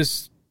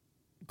this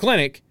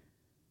clinic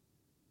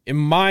in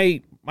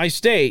my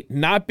state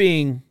not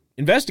being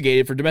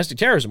investigated for domestic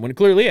terrorism when it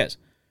clearly is?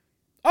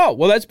 Oh,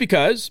 well, that's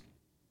because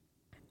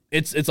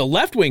it's a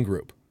left-wing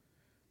group.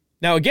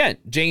 Now, again,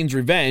 Jane's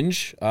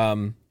Revenge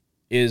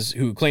is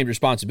who claimed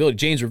responsibility.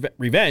 Jane's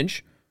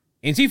Revenge,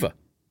 Antifa.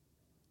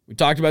 We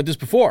talked about this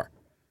before.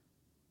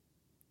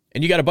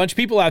 And you got a bunch of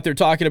people out there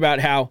talking about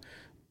how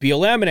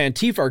BLM and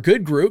Antifa are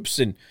good groups,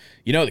 and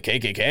the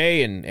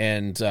KKK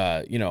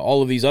and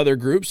all of these other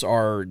groups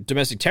are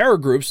domestic terror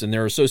groups, and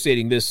they're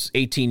associating this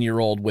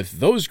 18-year-old with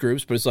those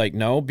groups. But it's like,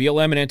 no,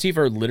 BLM and Antifa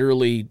are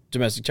literally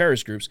domestic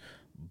terrorist groups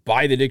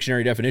by the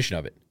dictionary definition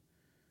of it.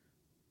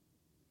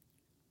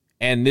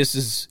 And this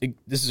is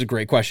a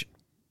great question.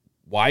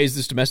 Why is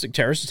this domestic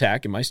terrorist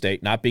attack in my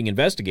state not being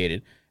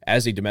investigated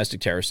as a domestic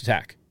terrorist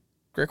attack?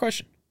 Great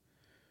question.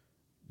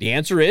 The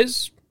answer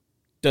is,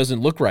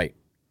 doesn't look right.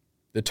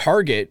 The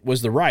target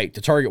was the right.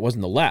 The target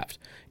wasn't the left.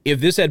 If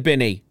this had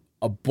been a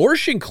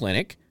abortion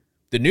clinic,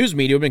 the news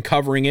media would have been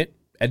covering it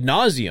ad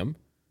nauseum,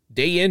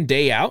 day in,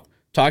 day out,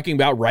 talking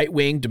about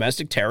right-wing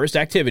domestic terrorist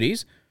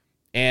activities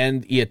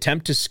and the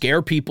attempt to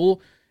scare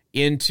people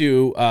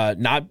into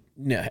not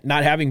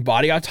having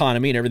body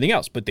autonomy and everything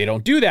else. But they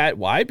don't do that.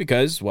 Why?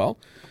 Because, well,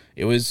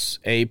 it was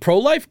a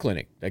pro-life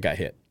clinic that got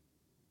hit.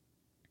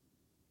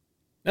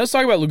 Now let's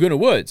talk about Laguna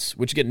Woods,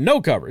 which get no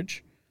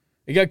coverage.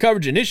 It got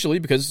coverage initially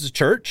because it's a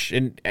church,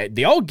 and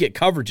they all get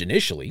coverage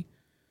initially,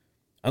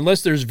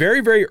 unless there's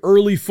very, very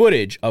early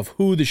footage of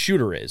who the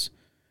shooter is.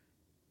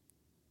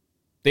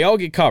 They all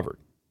get covered.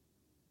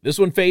 This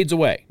one fades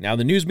away. Now,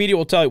 the news media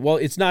will tell you, well,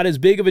 it's not as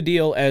big of a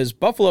deal as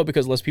Buffalo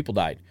because less people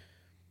died.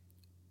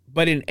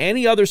 But in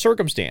any other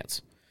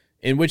circumstance,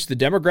 in which the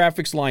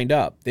demographics lined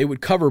up, they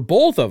would cover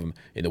both of them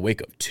in the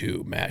wake of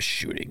 2 mass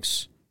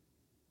shootings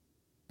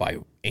by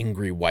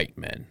angry white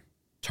men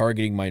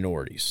targeting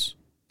minorities.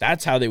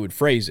 That's how they would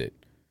phrase it.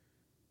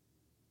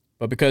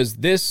 But because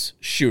this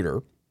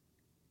shooter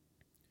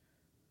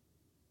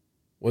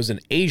was an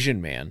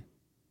Asian man,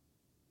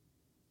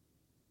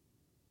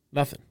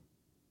 nothing.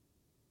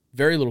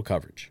 Very little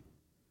coverage.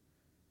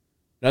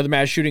 Another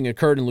mass shooting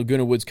occurred in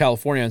Laguna Woods,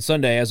 California on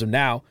Sunday. As of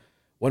now,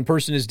 1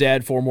 person is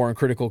dead, 4 more in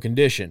critical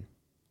condition.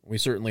 We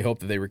certainly hope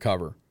that they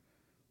recover.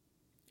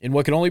 In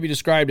what can only be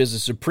described as a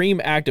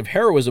supreme act of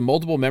heroism,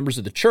 multiple members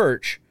of the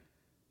church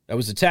that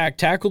was attacked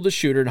tackled the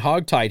shooter and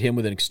hogtied him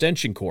with an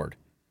extension cord.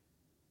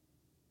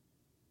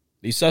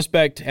 The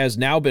suspect has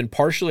now been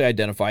partially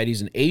identified.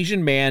 He's an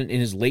Asian man in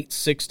his late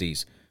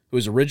 60s who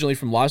is originally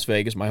from Las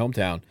Vegas, my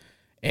hometown,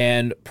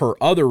 and per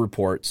other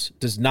reports,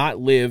 does not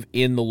live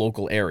in the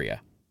local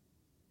area.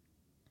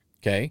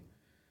 Okay?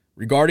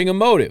 Regarding a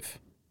motive,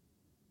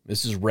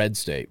 this is red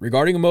state.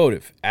 Regarding a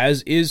motive,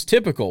 as is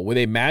typical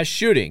with mass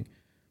shootings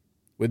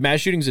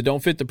that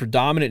don't fit the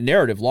predominant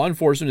narrative, law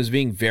enforcement is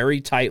being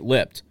very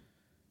tight-lipped.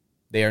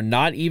 They are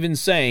not even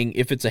saying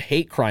if it's a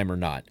hate crime or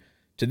not.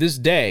 To this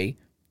day,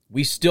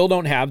 we still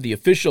don't have the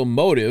official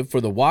motive for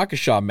the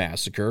Waukesha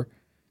massacre,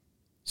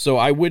 so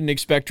I wouldn't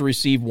expect to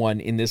receive one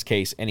in this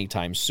case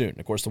anytime soon.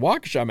 Of course, the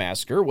Waukesha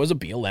massacre was a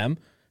BLM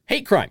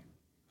hate crime.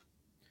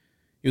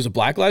 He was a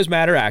Black Lives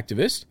Matter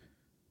activist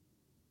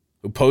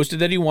who posted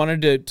that he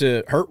wanted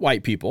to hurt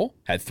white people,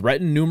 had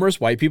threatened numerous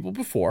white people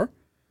before,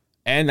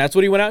 and that's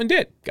what he went out and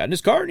did. Got in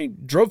his car and he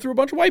drove through a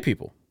bunch of white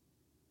people.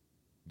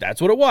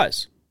 That's what it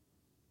was.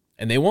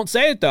 And they won't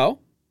say it, though.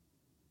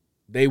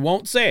 They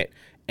won't say it.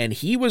 And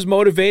he was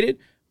motivated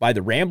by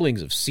the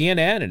ramblings of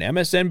CNN and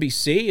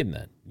MSNBC and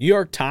the New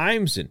York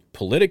Times and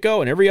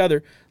Politico and every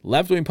other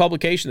left-wing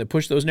publication that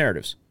pushed those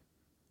narratives.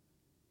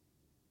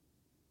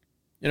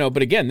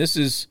 But again,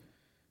 this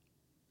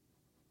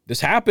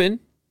happened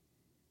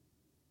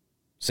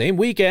same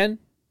weekend.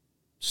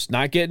 It's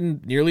not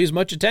getting nearly as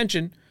much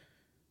attention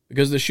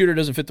because the shooter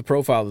doesn't fit the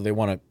profile that they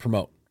want to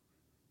promote.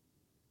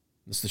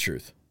 That's the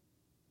truth.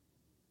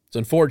 It's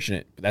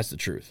unfortunate, but that's the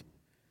truth.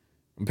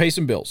 I'm pay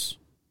some bills.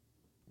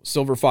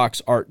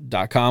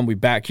 SilverFoxArt.com. We'll be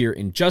back here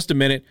in just a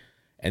minute,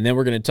 and then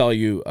we're going to tell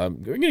you, we're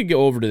going to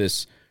go over to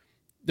this.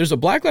 There's a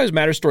Black Lives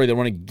Matter story that I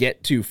want to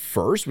get to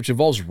first, which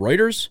involves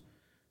Reuters,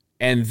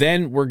 and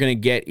then we're going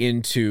to get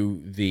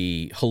into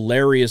the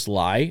hilarious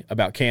lie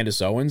about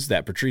Candace Owens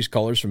that Patrisse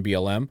Cullors from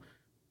BLM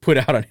put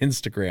out on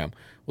Instagram.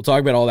 We'll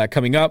talk about all that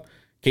coming up.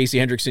 Casey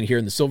Hendrickson here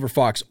in the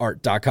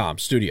SilverFoxArt.com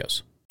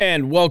studios.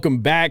 And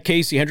welcome back.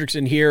 Casey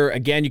Hendrickson here.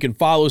 Again, you can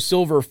follow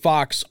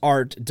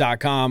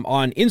SilverFoxArt.com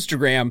on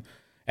Instagram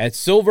at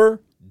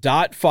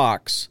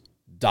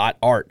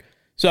silver.fox.art.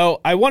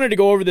 So I wanted to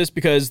go over this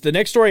because the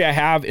next story I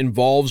have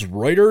involves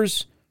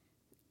Reuters,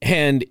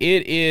 and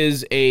it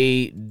is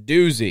a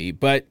doozy.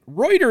 But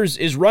Reuters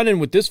is running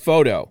with this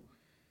photo,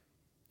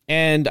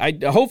 and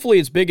hopefully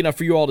it's big enough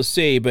for you all to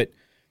see, but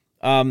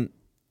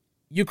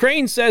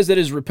Ukraine says that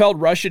it has repelled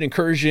Russian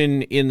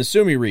incursion in the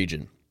Sumy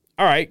region.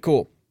 All right,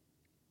 cool.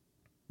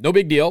 No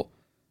big deal.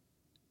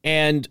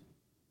 And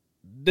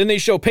then they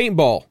show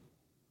paintball.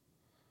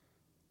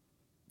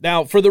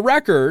 Now, for the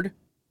record,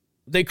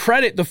 they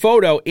credit the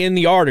photo in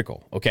the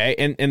article, okay?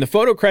 And the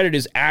photo credit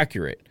is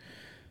accurate.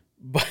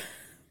 But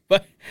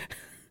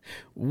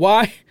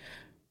why,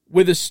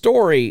 with a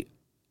story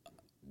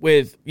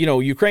with,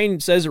 Ukraine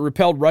says it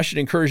repelled Russian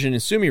incursion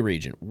in Sumy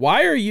region,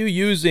 why are you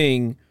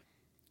using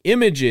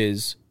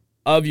images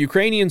of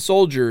Ukrainian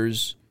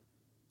soldiers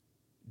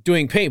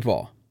doing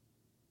paintball?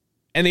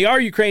 And they are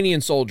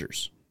Ukrainian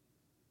soldiers.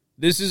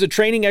 This is a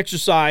training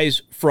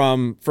exercise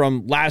from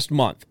last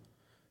month.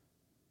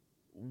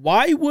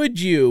 Why would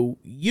you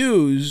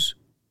use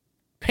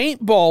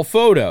paintball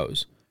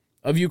photos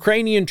of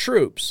Ukrainian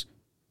troops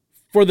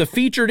for the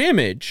featured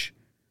image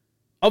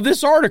of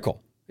this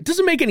article? It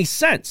doesn't make any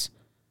sense.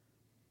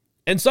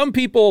 And some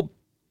people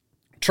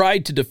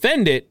tried to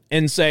defend it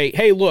and say,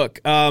 hey, look,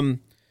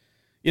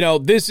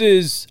 this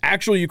is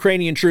actual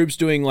Ukrainian troops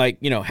doing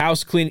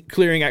house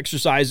clearing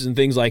exercises and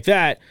things like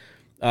that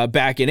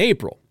back in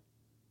April.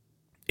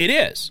 It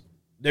is.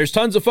 There's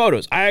tons of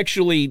photos. I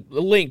actually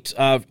linked,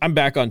 I'm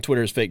back on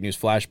Twitter's Fake News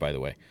Flash, by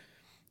the way.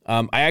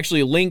 I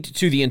actually linked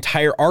to the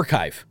entire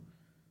archive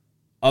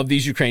of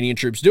these Ukrainian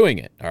troops doing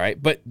it. All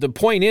right. But the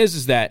point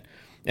is that,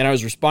 and I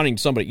was responding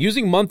to somebody,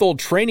 using month-old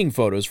training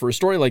photos for a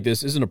story like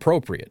this isn't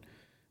appropriate.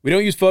 We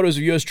don't use photos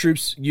of U.S.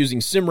 troops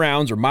using sim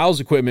rounds or Miles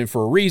equipment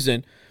for a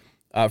reason.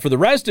 For the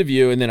rest of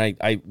you, and then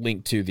I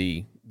linked to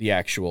the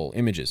actual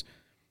images.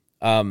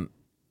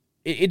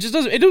 It just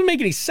doesn't make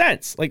any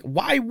sense. Like,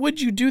 why would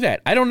you do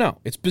that? I don't know.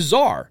 It's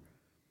bizarre.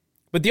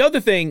 But the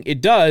other thing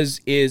it does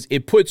is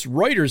it puts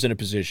Reuters in a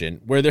position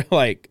where they're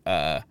like,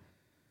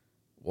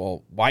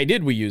 well, why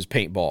did we use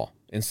paintball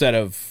instead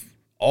of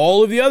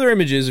all of the other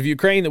images of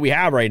Ukraine that we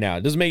have right now?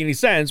 It doesn't make any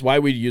sense. Why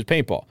would you use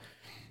paintball?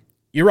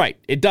 You're right.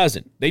 It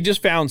doesn't. They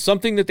just found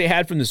something that they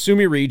had from the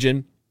Sumy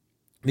region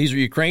These were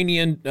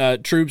Ukrainian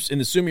troops in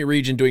the Sumy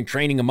region doing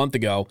training a month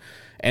ago,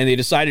 and they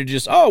decided to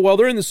just, oh, well,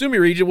 they're in the Sumy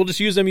region, we'll just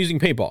use them using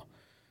paintball.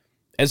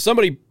 As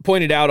somebody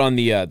pointed out on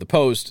the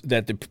post,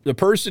 that the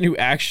person who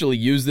actually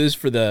used this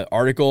for the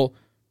article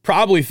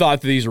probably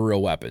thought that these were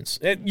real weapons.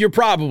 You're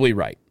probably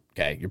right,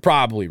 okay? You're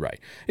probably right.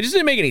 It just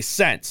didn't make any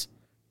sense.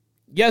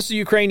 Yes, the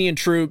Ukrainian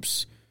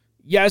troops.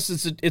 Yes,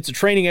 it's a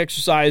training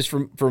exercise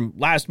from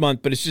last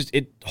month, but it's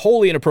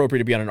wholly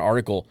inappropriate to be on an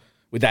article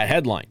with that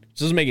headline. It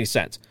doesn't make any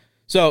sense.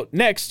 So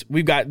next,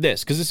 we've got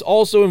this, because this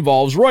also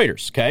involves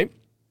Reuters, okay?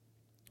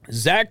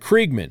 Zach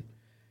Kriegman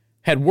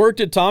had worked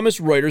at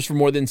Thomson Reuters for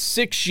more than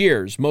 6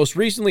 years, most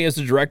recently as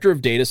the director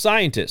of data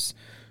scientists.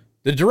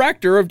 The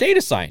director of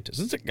data scientists.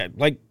 It's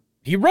like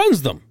he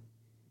runs them.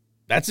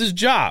 That's his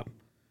job.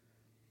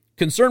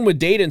 Concerned with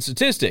data and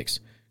statistics,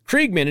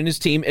 Kriegman and his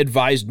team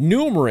advised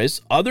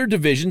numerous other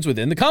divisions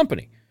within the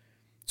company.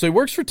 So he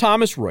works for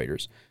Thomson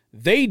Reuters.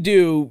 They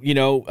do,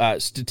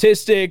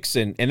 statistics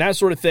and that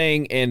sort of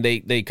thing, and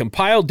they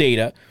compile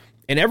data,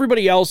 and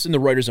everybody else in the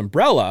Reuters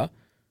umbrella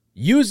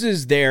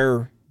uses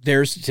their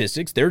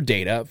statistics, their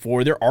data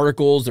for their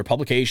articles, their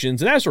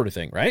publications, and that sort of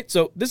thing, right?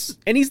 So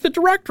and he's the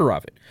director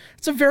of it.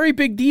 It's a very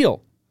big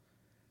deal.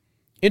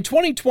 In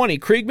 2020,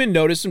 Kriegman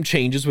noticed some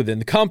changes within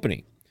the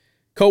company.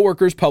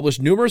 Coworkers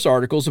published numerous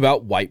articles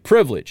about white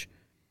privilege.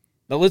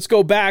 Now let's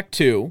go back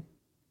to,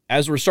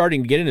 as we're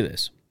starting to get into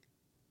this.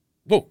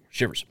 Whoa,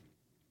 shivers.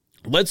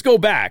 Let's go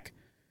back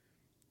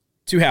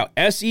to how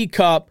SE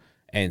Cup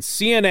and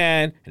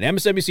CNN and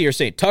MSNBC are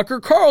saying Tucker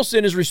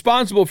Carlson is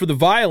responsible for the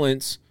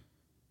violence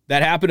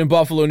that happened in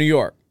Buffalo, New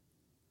York.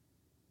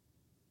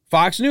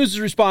 Fox News is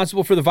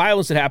responsible for the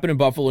violence that happened in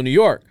Buffalo, New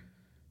York,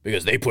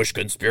 because they push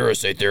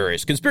conspiracy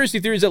theories.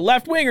 Conspiracy theories that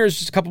left-wingers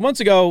just a couple months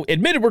ago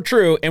admitted were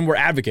true and were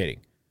advocating.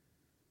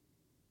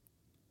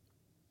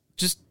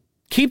 Just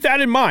keep that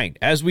in mind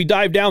as we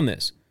dive down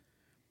this.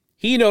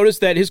 He noticed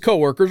that his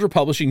coworkers were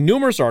publishing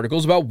numerous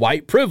articles about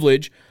white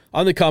privilege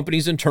on the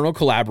company's internal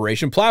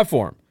collaboration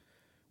platform.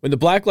 When the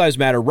Black Lives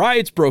Matter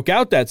riots broke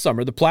out that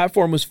summer, the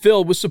platform was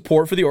filled with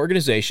support for the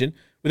organization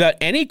without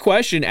any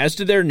question as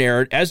to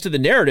the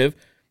narrative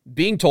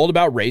being told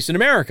about race in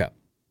America.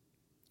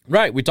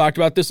 Right, we talked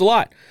about this a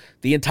lot.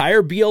 The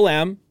entire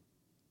BLM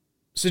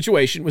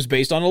situation was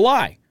based on a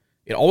lie.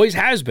 It always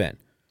has been.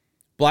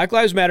 Black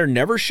Lives Matter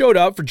never showed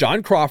up for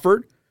John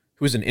Crawford,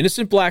 who was an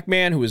innocent black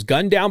man who was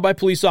gunned down by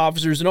police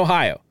officers in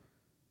Ohio.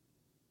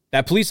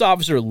 That police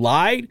officer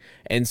lied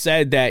and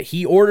said that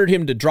he ordered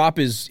him to drop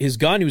his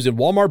gun. He was in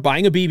Walmart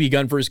buying a BB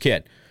gun for his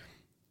kid.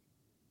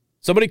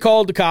 Somebody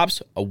called the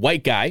cops, a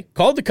white guy,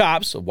 called the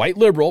cops, a white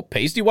liberal,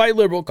 pasty white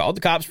liberal, called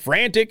the cops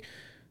frantic,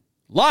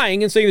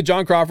 lying and saying that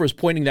John Crawford was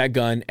pointing that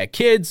gun at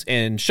kids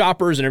and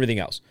shoppers and everything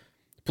else.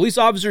 The police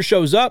officer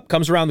shows up,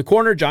 comes around the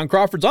corner. John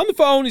Crawford's on the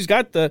phone. He's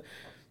got the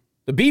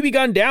BB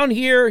gun down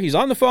here. He's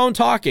on the phone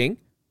talking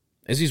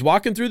as he's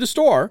walking through the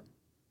store.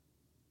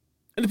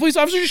 And the police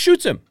officer just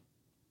shoots him.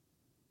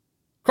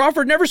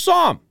 Crawford never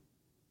saw him.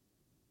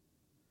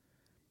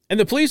 And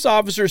the police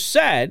officer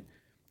said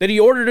that he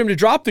ordered him to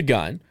drop the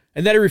gun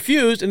and that he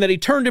refused and that he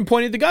turned and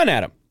pointed the gun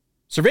at him.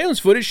 Surveillance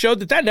footage showed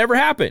that never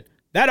happened.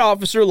 That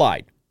officer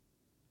lied.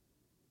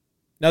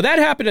 Now, that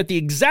happened at the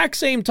exact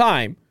same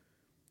time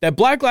that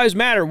Black Lives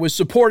Matter was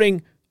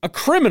supporting a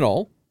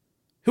criminal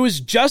who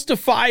was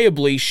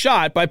justifiably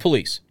shot by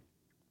police.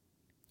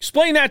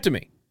 Explain that to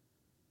me.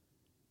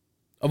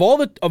 Of all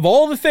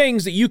the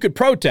things that you could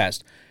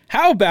protest,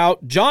 how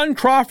about John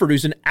Crawford,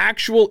 who's an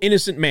actual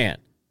innocent man?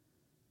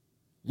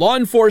 Law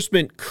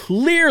enforcement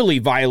clearly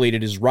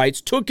violated his rights,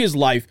 took his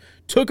life,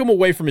 took him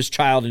away from his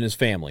child and his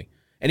family,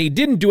 and he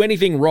didn't do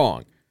anything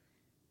wrong.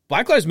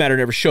 Black Lives Matter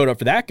never showed up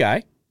for that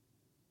guy.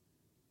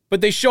 But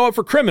they show up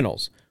for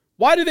criminals.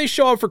 Why do they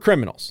show up for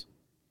criminals?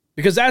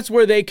 Because that's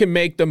where they can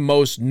make the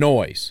most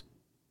noise.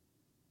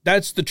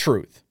 That's the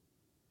truth.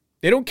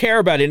 They don't care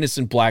about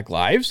innocent black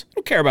lives. They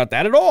don't care about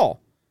that at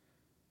all.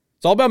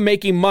 It's all about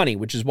making money,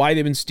 which is why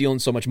they've been stealing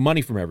so much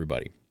money from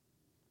everybody.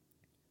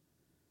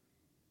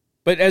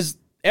 But as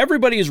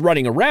everybody is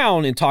running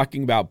around and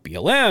talking about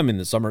BLM in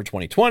the summer of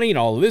 2020 and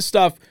all of this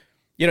stuff,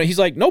 he's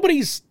like,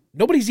 nobody's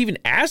even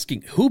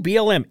asking who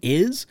BLM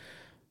is.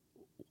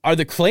 Are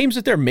the claims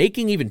that they're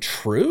making even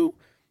true?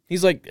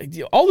 He's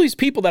like, all these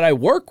people that I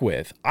work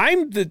with,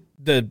 I'm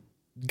the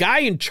guy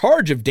in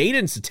charge of data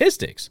and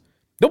statistics.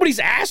 Nobody's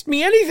asked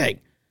me anything.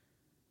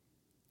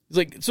 He's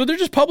like, so they're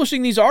just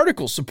publishing these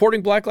articles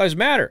supporting Black Lives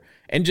Matter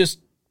and just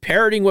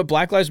parroting what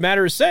Black Lives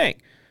Matter is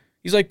saying.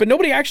 He's like, but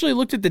nobody actually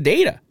looked at the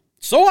data.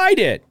 So I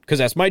did, because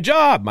that's my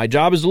job. My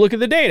job is to look at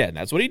the data, and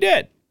that's what he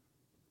did.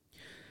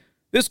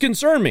 This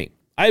concerned me.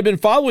 I had been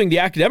following the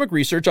academic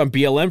research on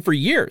BLM for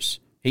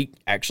years. He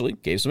actually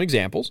gave some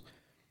examples.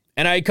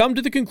 And I had come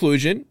to the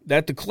conclusion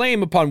that the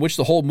claim upon which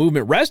the whole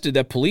movement rested,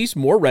 that police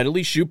more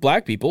readily shoot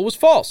black people, was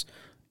false.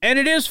 And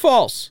it is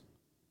false.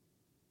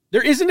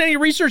 There isn't any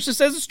research that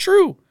says it's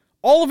true.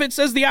 All of it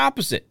says the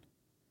opposite.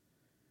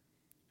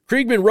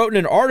 Kriegman wrote in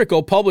an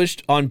article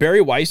published on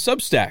Barry Weiss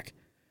Substack.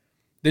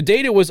 The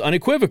data was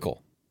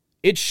unequivocal.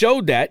 it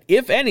showed that,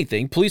 if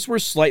anything, police were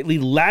slightly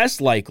less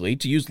likely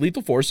to use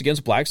lethal force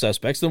against black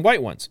suspects than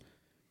white ones.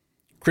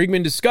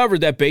 Kriegman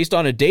discovered that based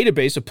on a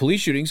database of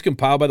police shootings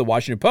compiled by the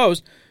Washington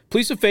Post,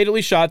 police have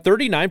fatally shot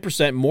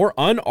 39% more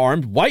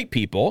unarmed white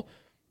people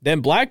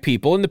than black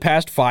people in the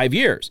past 5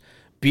 years.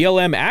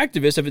 BLM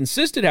activists have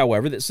insisted,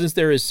 however, that since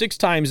there is 6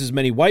 times as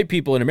many white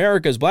people in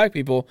America as black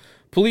people,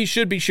 police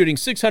should be shooting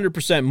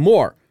 600%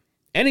 more.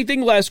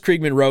 Anything less,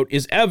 Kriegman wrote,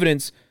 is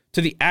evidence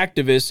to the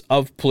activists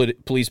of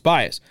police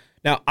bias.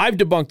 Now, I've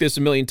debunked this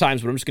a million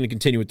times, but I'm just going to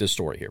continue with this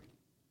story here.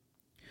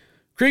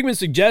 Kriegman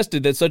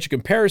suggested that such a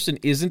comparison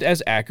isn't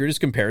as accurate as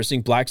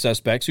comparing black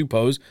suspects who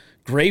pose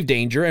grave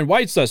danger and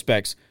white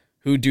suspects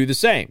who do the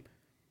same,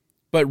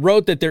 but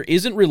wrote that there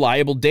isn't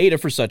reliable data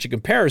for such a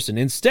comparison.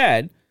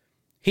 Instead,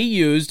 he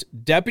used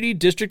Deputy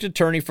District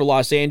Attorney for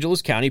Los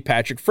Angeles County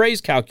Patrick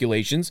Frey's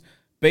calculations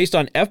based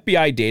on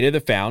FBI data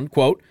that found,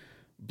 quote,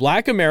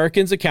 black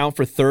Americans account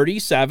for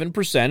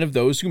 37% of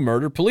those who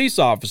murder police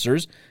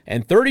officers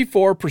and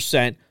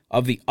 34%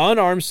 of the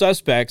unarmed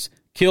suspects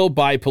killed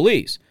by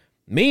police.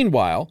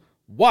 Meanwhile,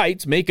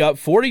 whites make up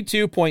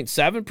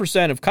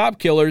 42.7% of cop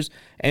killers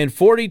and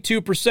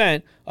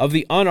 42% of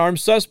the unarmed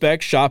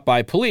suspects shot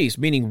by police,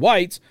 meaning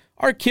whites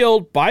are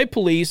killed by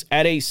police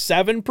at a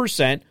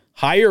 7%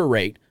 higher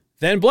rate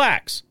than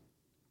blacks.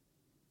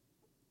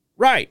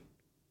 Right.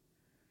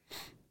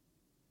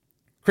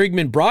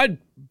 Kriegman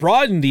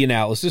broadened the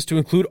analysis to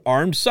include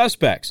armed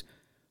suspects,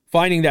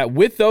 finding that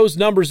with those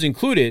numbers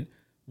included,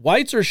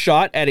 whites are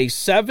shot at a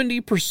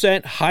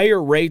 70%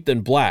 higher rate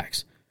than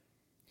blacks.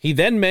 He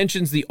then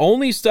mentions the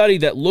only study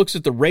that looks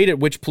at the rate at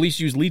which police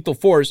use lethal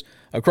force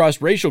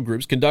across racial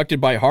groups, conducted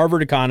by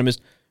Harvard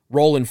economist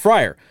Roland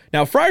Fryer.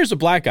 Now, Fryer's a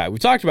black guy. We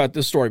talked about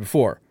this story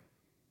before.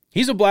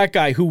 He's a black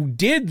guy who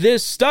did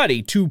this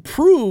study to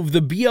prove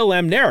the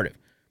BLM narrative.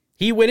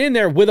 He went in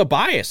there with a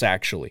bias,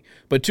 actually,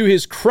 but to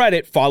his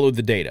credit, followed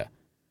the data.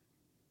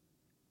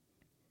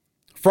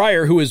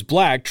 Fryer, who is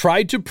black,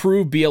 tried to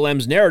prove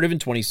BLM's narrative in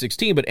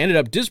 2016, but ended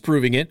up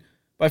disproving it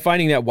by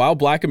finding that while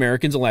black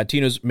Americans and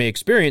Latinos may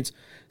experience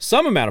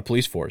some amount of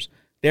police force,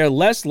 they are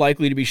less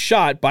likely to be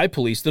shot by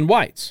police than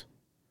whites.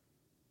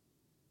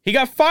 He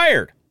got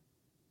fired.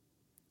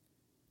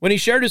 When he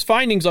shared his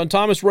findings on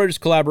Thomas Reuters'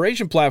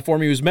 collaboration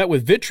platform, he was met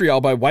with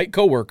vitriol by white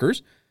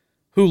coworkers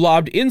who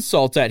lobbed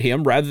insults at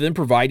him rather than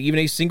provide even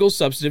a single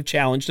substantive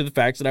challenge to the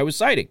facts that I was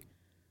citing.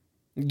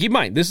 Keep in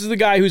mind, this is the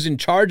guy who's in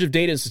charge of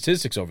data and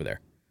statistics over there.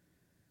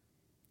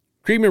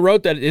 Kriegman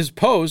wrote that his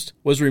post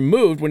was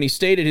removed when he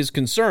stated his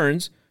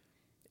concerns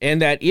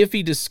and that if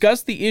he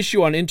discussed the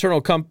issue on internal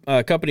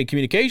company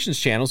communications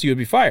channels, he would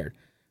be fired.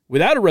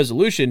 Without a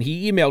resolution,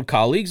 he emailed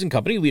colleagues and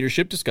company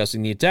leadership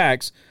discussing the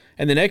attacks,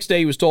 and the next day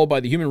he was told by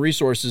the Human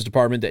Resources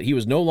Department that he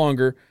no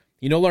longer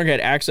had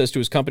access to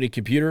his company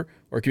computer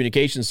or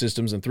communication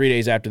systems, and 3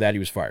 days after that, he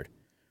was fired.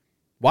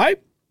 Why?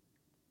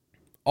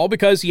 All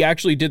because he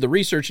actually did the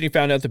research and he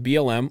found out the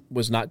BLM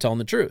was not telling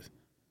the truth.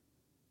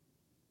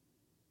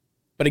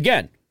 But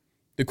again,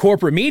 the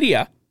corporate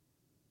media,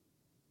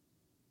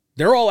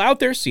 they're all out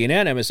there,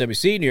 CNN,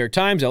 MSNBC, New York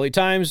Times, LA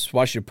Times,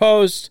 Washington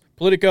Post,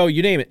 Politico,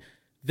 you name it.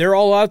 They're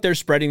all out there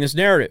spreading this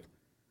narrative.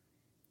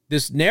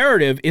 This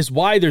narrative is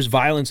why there's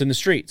violence in the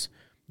streets.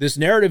 This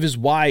narrative is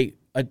why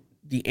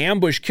the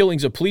ambush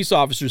killings of police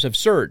officers have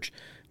surged.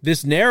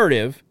 This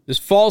narrative, this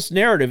false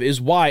narrative, is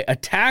why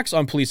attacks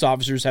on police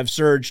officers have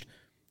surged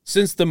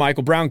since the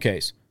Michael Brown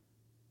case.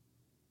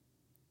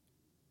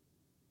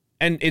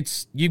 And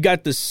you've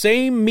got the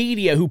same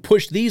media who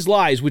pushed these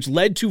lies, which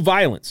led to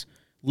violence,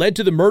 led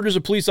to the murders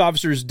of police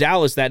officers in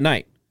Dallas that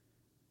night.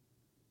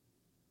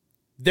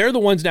 They're the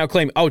ones now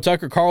claiming, oh,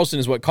 Tucker Carlson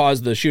is what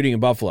caused the shooting in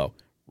Buffalo.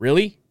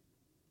 Really?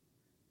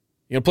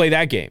 You're going to play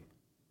that game?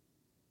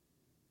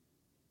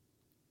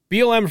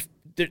 BLM,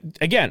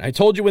 again, I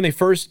told you when they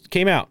first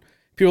came out,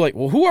 people were like,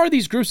 well, who are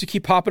these groups that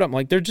keep popping up? I'm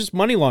like, they're just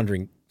money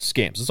laundering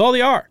scams. That's all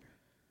they are.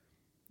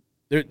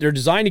 They're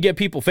designed to get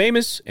people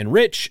famous and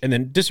rich and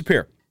then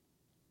disappear.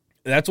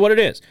 That's what it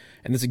is.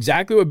 And that's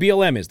exactly what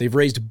BLM is. They've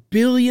raised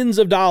billions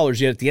of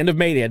dollars, yet at the end of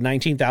May, they had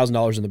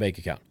 $19,000 in the bank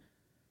account.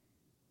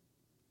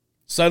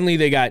 Suddenly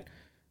they got,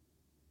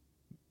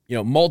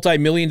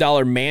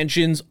 multi-million-dollar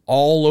mansions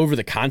all over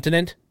the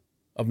continent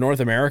of North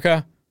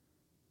America.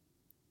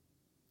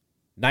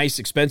 Nice,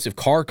 expensive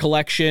car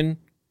collection.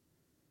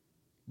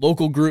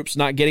 Local groups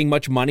not getting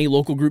much money.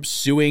 Local groups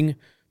suing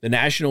the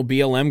national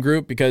BLM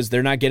group because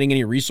they're not getting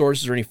any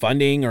resources or any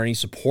funding or any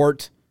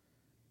support.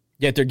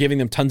 Yet they're giving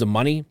them tons of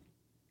money.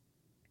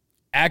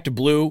 Act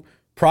Blue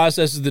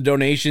processes the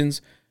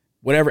donations.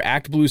 Whatever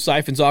Act Blue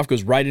siphons off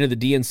goes right into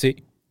the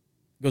DNC.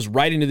 Goes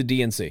right into the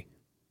DNC.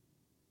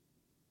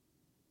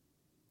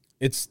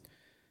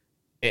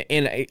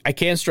 And I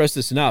can't stress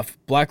this enough.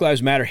 Black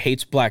Lives Matter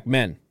hates black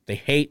men. They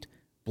hate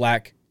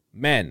black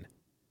men.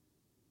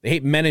 They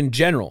hate men in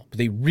general, but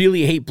they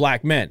really hate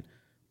black men.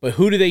 But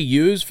who do they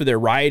use for their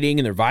rioting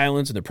and their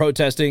violence and their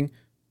protesting?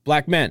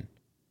 Black men.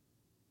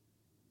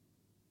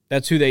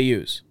 That's who they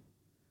use.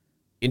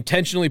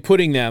 Intentionally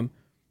putting them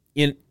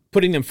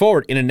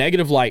forward in a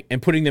negative light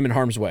and putting them in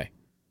harm's way.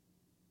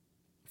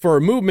 for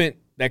a movement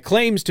that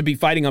claims to be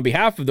fighting on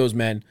behalf of those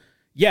men,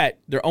 yet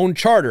their own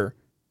charter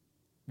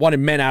wanted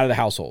men out of the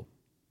household,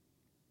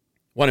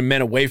 wanted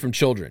men away from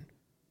children.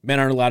 Men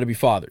aren't allowed to be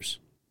fathers.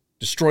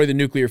 Destroy the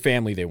nuclear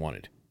family they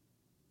wanted.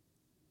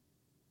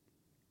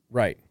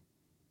 Right.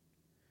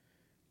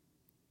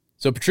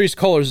 So Patrisse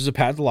Cullors is a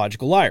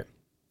pathological liar.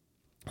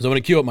 So I'm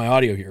going to cue up my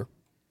audio here.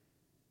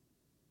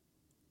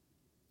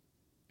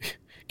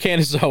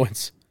 Candace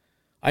Owens.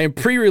 I am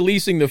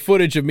pre-releasing the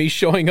footage of me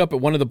showing up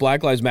at one of the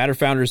Black Lives Matter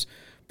founders,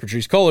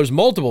 Patrisse Cullors'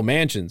 multiple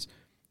mansions.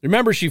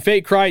 Remember, she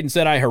fake cried and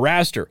said I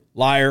harassed her.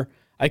 Liar.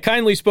 I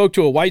kindly spoke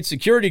to a white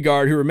security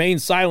guard who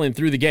remained silent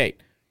through the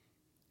gate.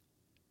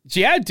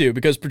 She had to,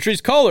 because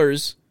Patrisse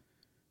Cullors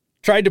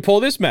tried to pull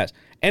this mess.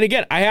 And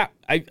again, I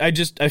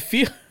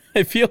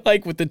feel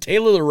like with the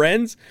Taylor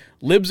Lorenz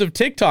Libs of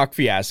TikTok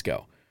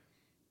fiasco,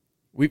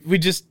 we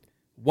just,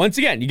 once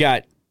again, you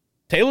got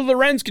Taylor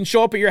Lorenz can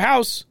show up at your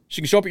house.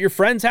 She can show up at your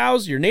friend's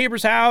house, your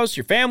neighbor's house,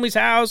 your family's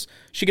house.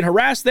 She can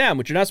harass them,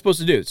 which you're not supposed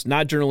to do. It's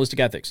not journalistic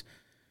ethics.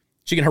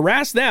 She can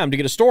harass them to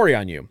get a story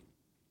on you.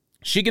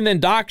 She can then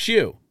dox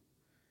you.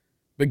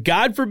 But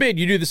God forbid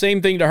you do the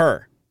same thing to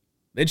her.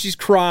 Then she's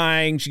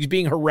crying. She's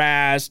being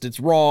harassed. It's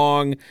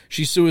wrong.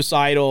 She's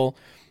suicidal.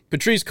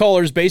 Patrisse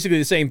Cullors, basically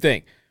the same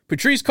thing.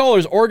 Patrisse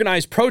Cullors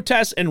organized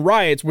protests and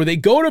riots where they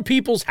go to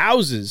people's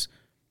houses.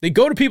 They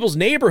go to people's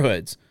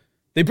neighborhoods.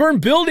 They burn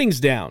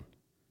buildings down.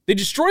 They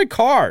destroy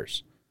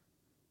cars.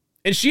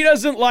 And she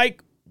doesn't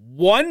like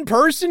one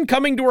person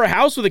coming to her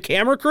house with a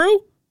camera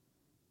crew?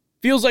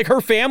 Feels like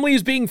her family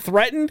is being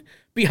threatened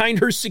behind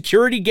her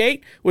security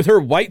gate with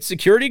her white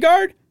security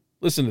guard?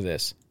 Listen to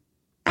this.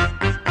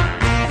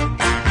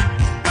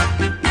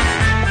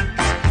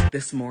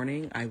 This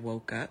morning, I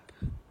woke up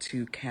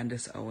to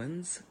Candace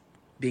Owens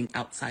being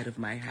outside of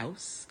my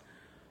house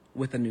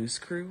with a news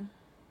crew.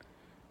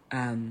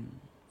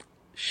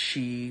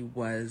 She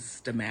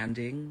was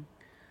demanding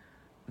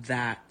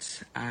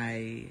that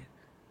I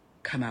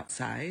come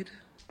outside.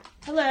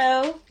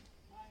 Hello.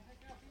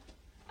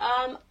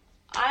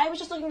 I was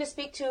just looking to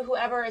speak to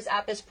whoever is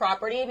at this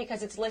property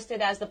because it's listed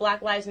as the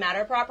Black Lives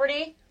Matter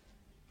property.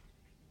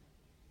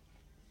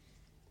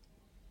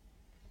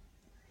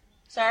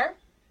 Sir?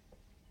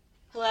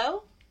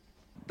 Hello?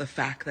 The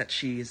fact that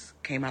she's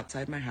came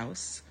outside my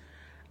house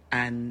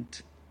and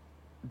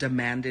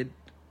demanded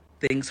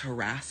things,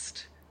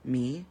 harassed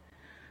me,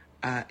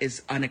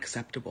 is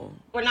unacceptable.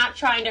 We're not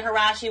trying to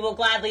harass you. We'll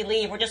gladly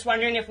leave. We're just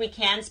wondering if we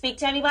can speak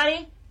to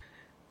anybody.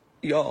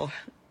 Y'all,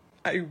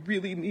 I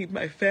really need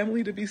my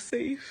family to be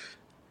safe.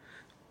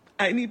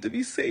 I need to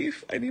be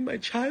safe. I need my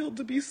child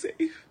to be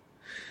safe.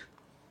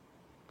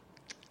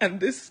 And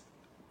this,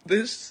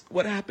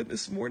 what happened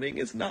this morning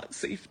is not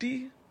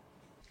safety.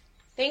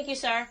 Thank you,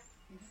 sir.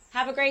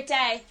 Have a great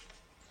day.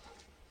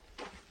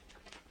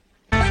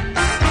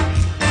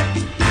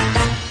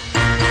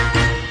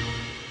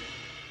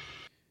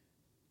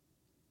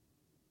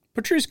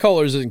 Patrisse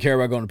Cullors doesn't care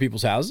about going to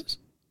people's houses.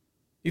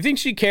 You think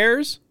she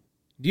cares?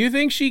 Do you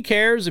think she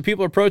cares if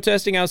people are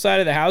protesting outside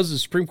of the houses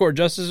of Supreme Court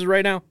justices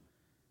right now?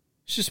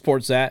 She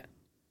supports that.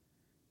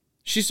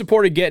 She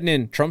supported getting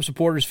in Trump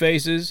supporters'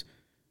 faces.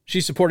 She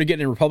supported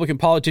getting in Republican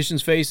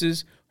politicians'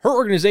 faces. Her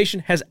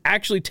organization has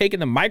actually taken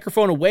the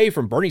microphone away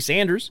from Bernie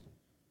Sanders.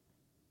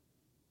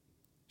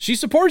 She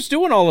supports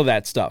doing all of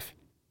that stuff.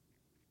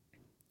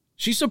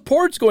 She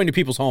supports going to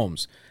people's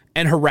homes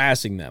and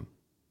harassing them.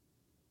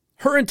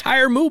 Her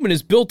entire movement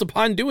is built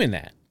upon doing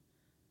that.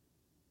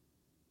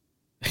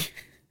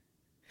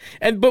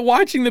 But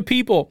watching the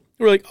people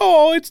who are like,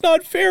 oh, it's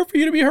not fair for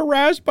you to be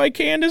harassed by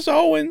Candace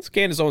Owens.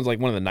 Candace Owens is like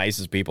one of the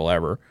nicest people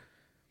ever.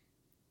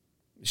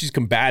 She's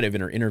combative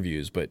in her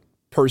interviews, but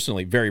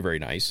personally very, very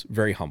nice,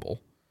 very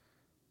humble.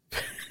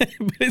 But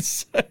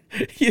it's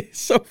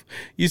so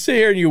you sit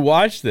here and you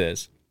watch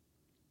this.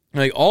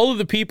 Like all of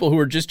the people who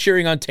are just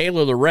cheering on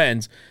Taylor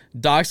Lorenz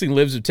doxing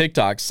Libs of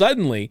TikTok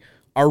suddenly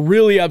are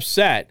really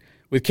upset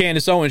with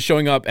Candace Owens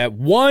showing up at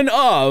one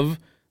of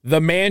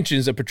the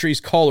mansions that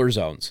Patrisse Cullors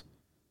owns.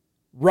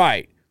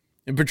 Right.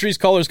 And Patrisse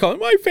Cullors calling,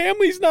 my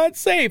family's not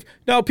safe.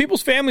 No,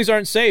 people's families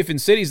aren't safe in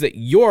cities that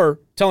you're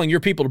telling your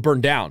people to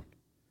burn down.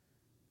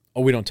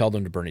 Oh, we don't tell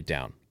them to burn it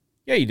down.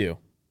 Yeah, you do.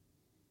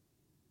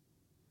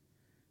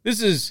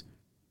 This is,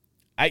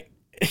 there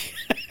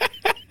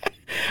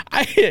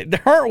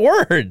aren't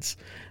words.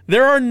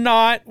 There are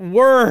not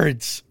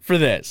words for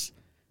this.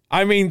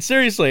 I mean,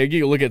 seriously,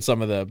 you look at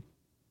some of the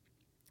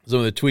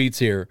tweets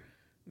here.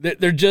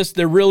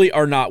 There really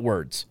are not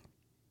words.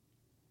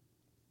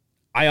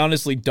 I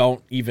honestly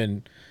don't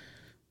even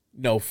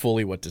know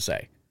fully what to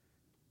say.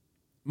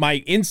 My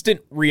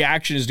instant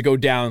reaction is to go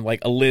down like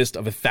a list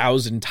of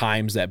 1,000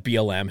 times that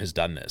BLM has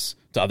done this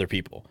to other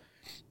people.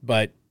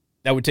 But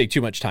that would take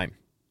too much time.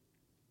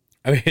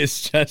 I mean,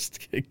 it's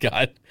just,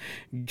 God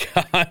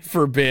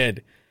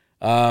forbid.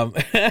 Yeah,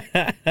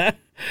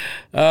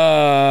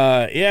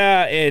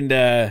 and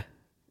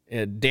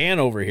Dan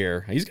over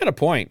here, he's got a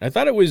point. I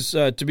thought it was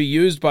to be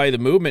used by the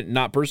movement,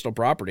 not personal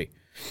property.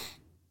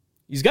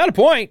 He's got a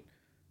point.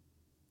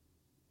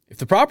 If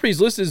the property is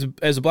listed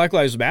as a Black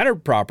Lives Matter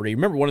property,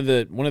 remember one of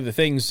the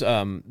things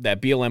that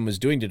BLM was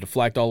doing to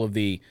deflect all of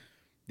the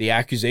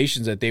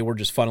accusations that they were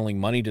just funneling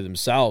money to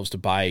themselves to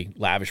buy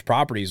lavish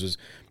properties was,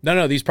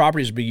 no, these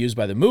properties will be used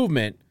by the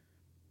movement.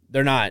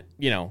 They're not,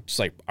 just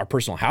like our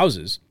personal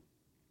houses.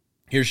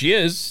 Here she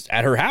is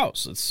at her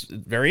house. It's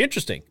very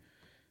interesting.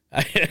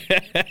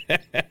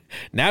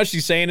 Now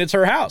she's saying it's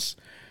her house.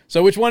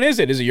 So which one is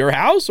it? Is it your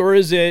house or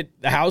is it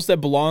the house that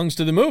belongs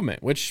to the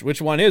movement? Which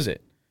one is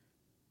it?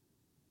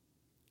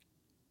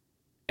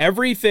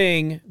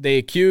 Everything they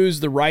accuse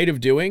the right of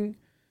doing,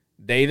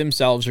 they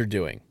themselves are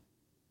doing.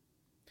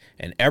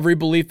 And every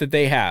belief that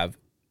they have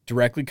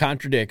directly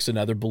contradicts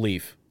another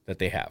belief that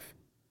they have.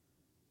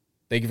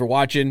 Thank you for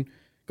watching.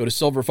 Go to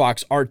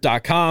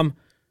silverfoxart.com.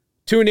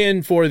 Tune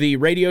in for the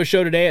radio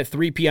show today at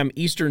 3 p.m.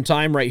 Eastern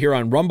time right here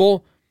on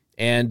Rumble.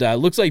 And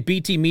looks like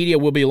BT Media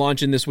will be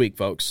launching this week,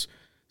 folks.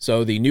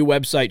 So the new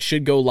website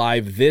should go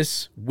live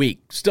this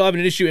week. Still having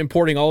an issue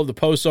importing all of the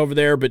posts over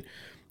there, but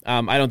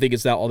I don't think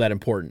it's all that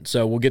important.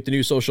 So we'll get the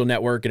new social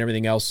network and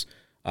everything else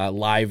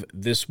live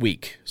this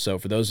week. So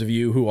for those of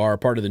you who are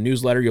part of the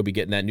newsletter, you'll be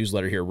getting that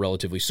newsletter here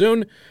relatively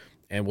soon,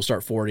 and we'll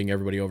start forwarding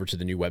everybody over to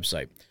the new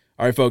website.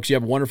 All right, folks, you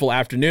have a wonderful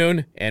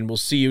afternoon, and we'll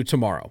see you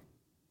tomorrow.